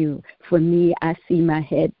before You, for me, I see my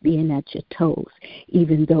head being at Your toes,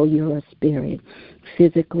 even though You're a spirit.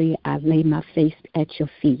 Physically, I lay my face at Your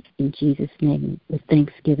feet in Jesus' name with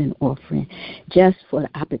thanksgiving offering, just for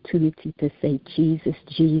the opportunity to say, Jesus,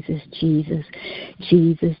 Jesus, Jesus,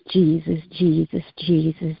 Jesus, Jesus, Jesus,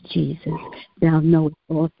 Jesus, Jesus. Thou knowest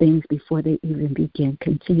all things before they even begin.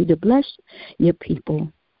 Continue to bless Your people,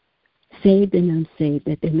 saved and unsaved,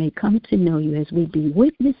 that they may come to know You as we be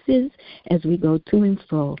witnesses as we go to and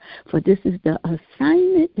fro. For this is the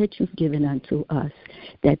assignment that You've given unto us,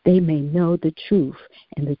 that they may know the truth,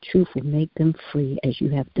 and the truth will make them free, as You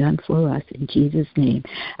have done for us. In Jesus' name,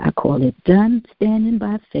 I call it done, standing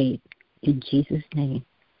by faith. In Jesus' name,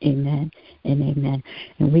 amen and amen.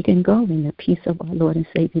 And we can go in the peace of our Lord and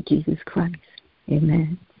Savior Jesus Christ.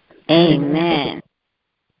 Amen. Amen.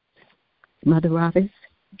 Mother Roberts.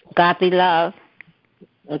 Agape love.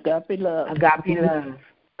 Agape love. Agape love.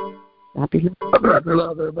 Agape love. Agape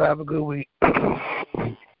love. Everybody have a good week.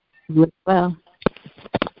 Well.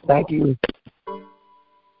 Thank you.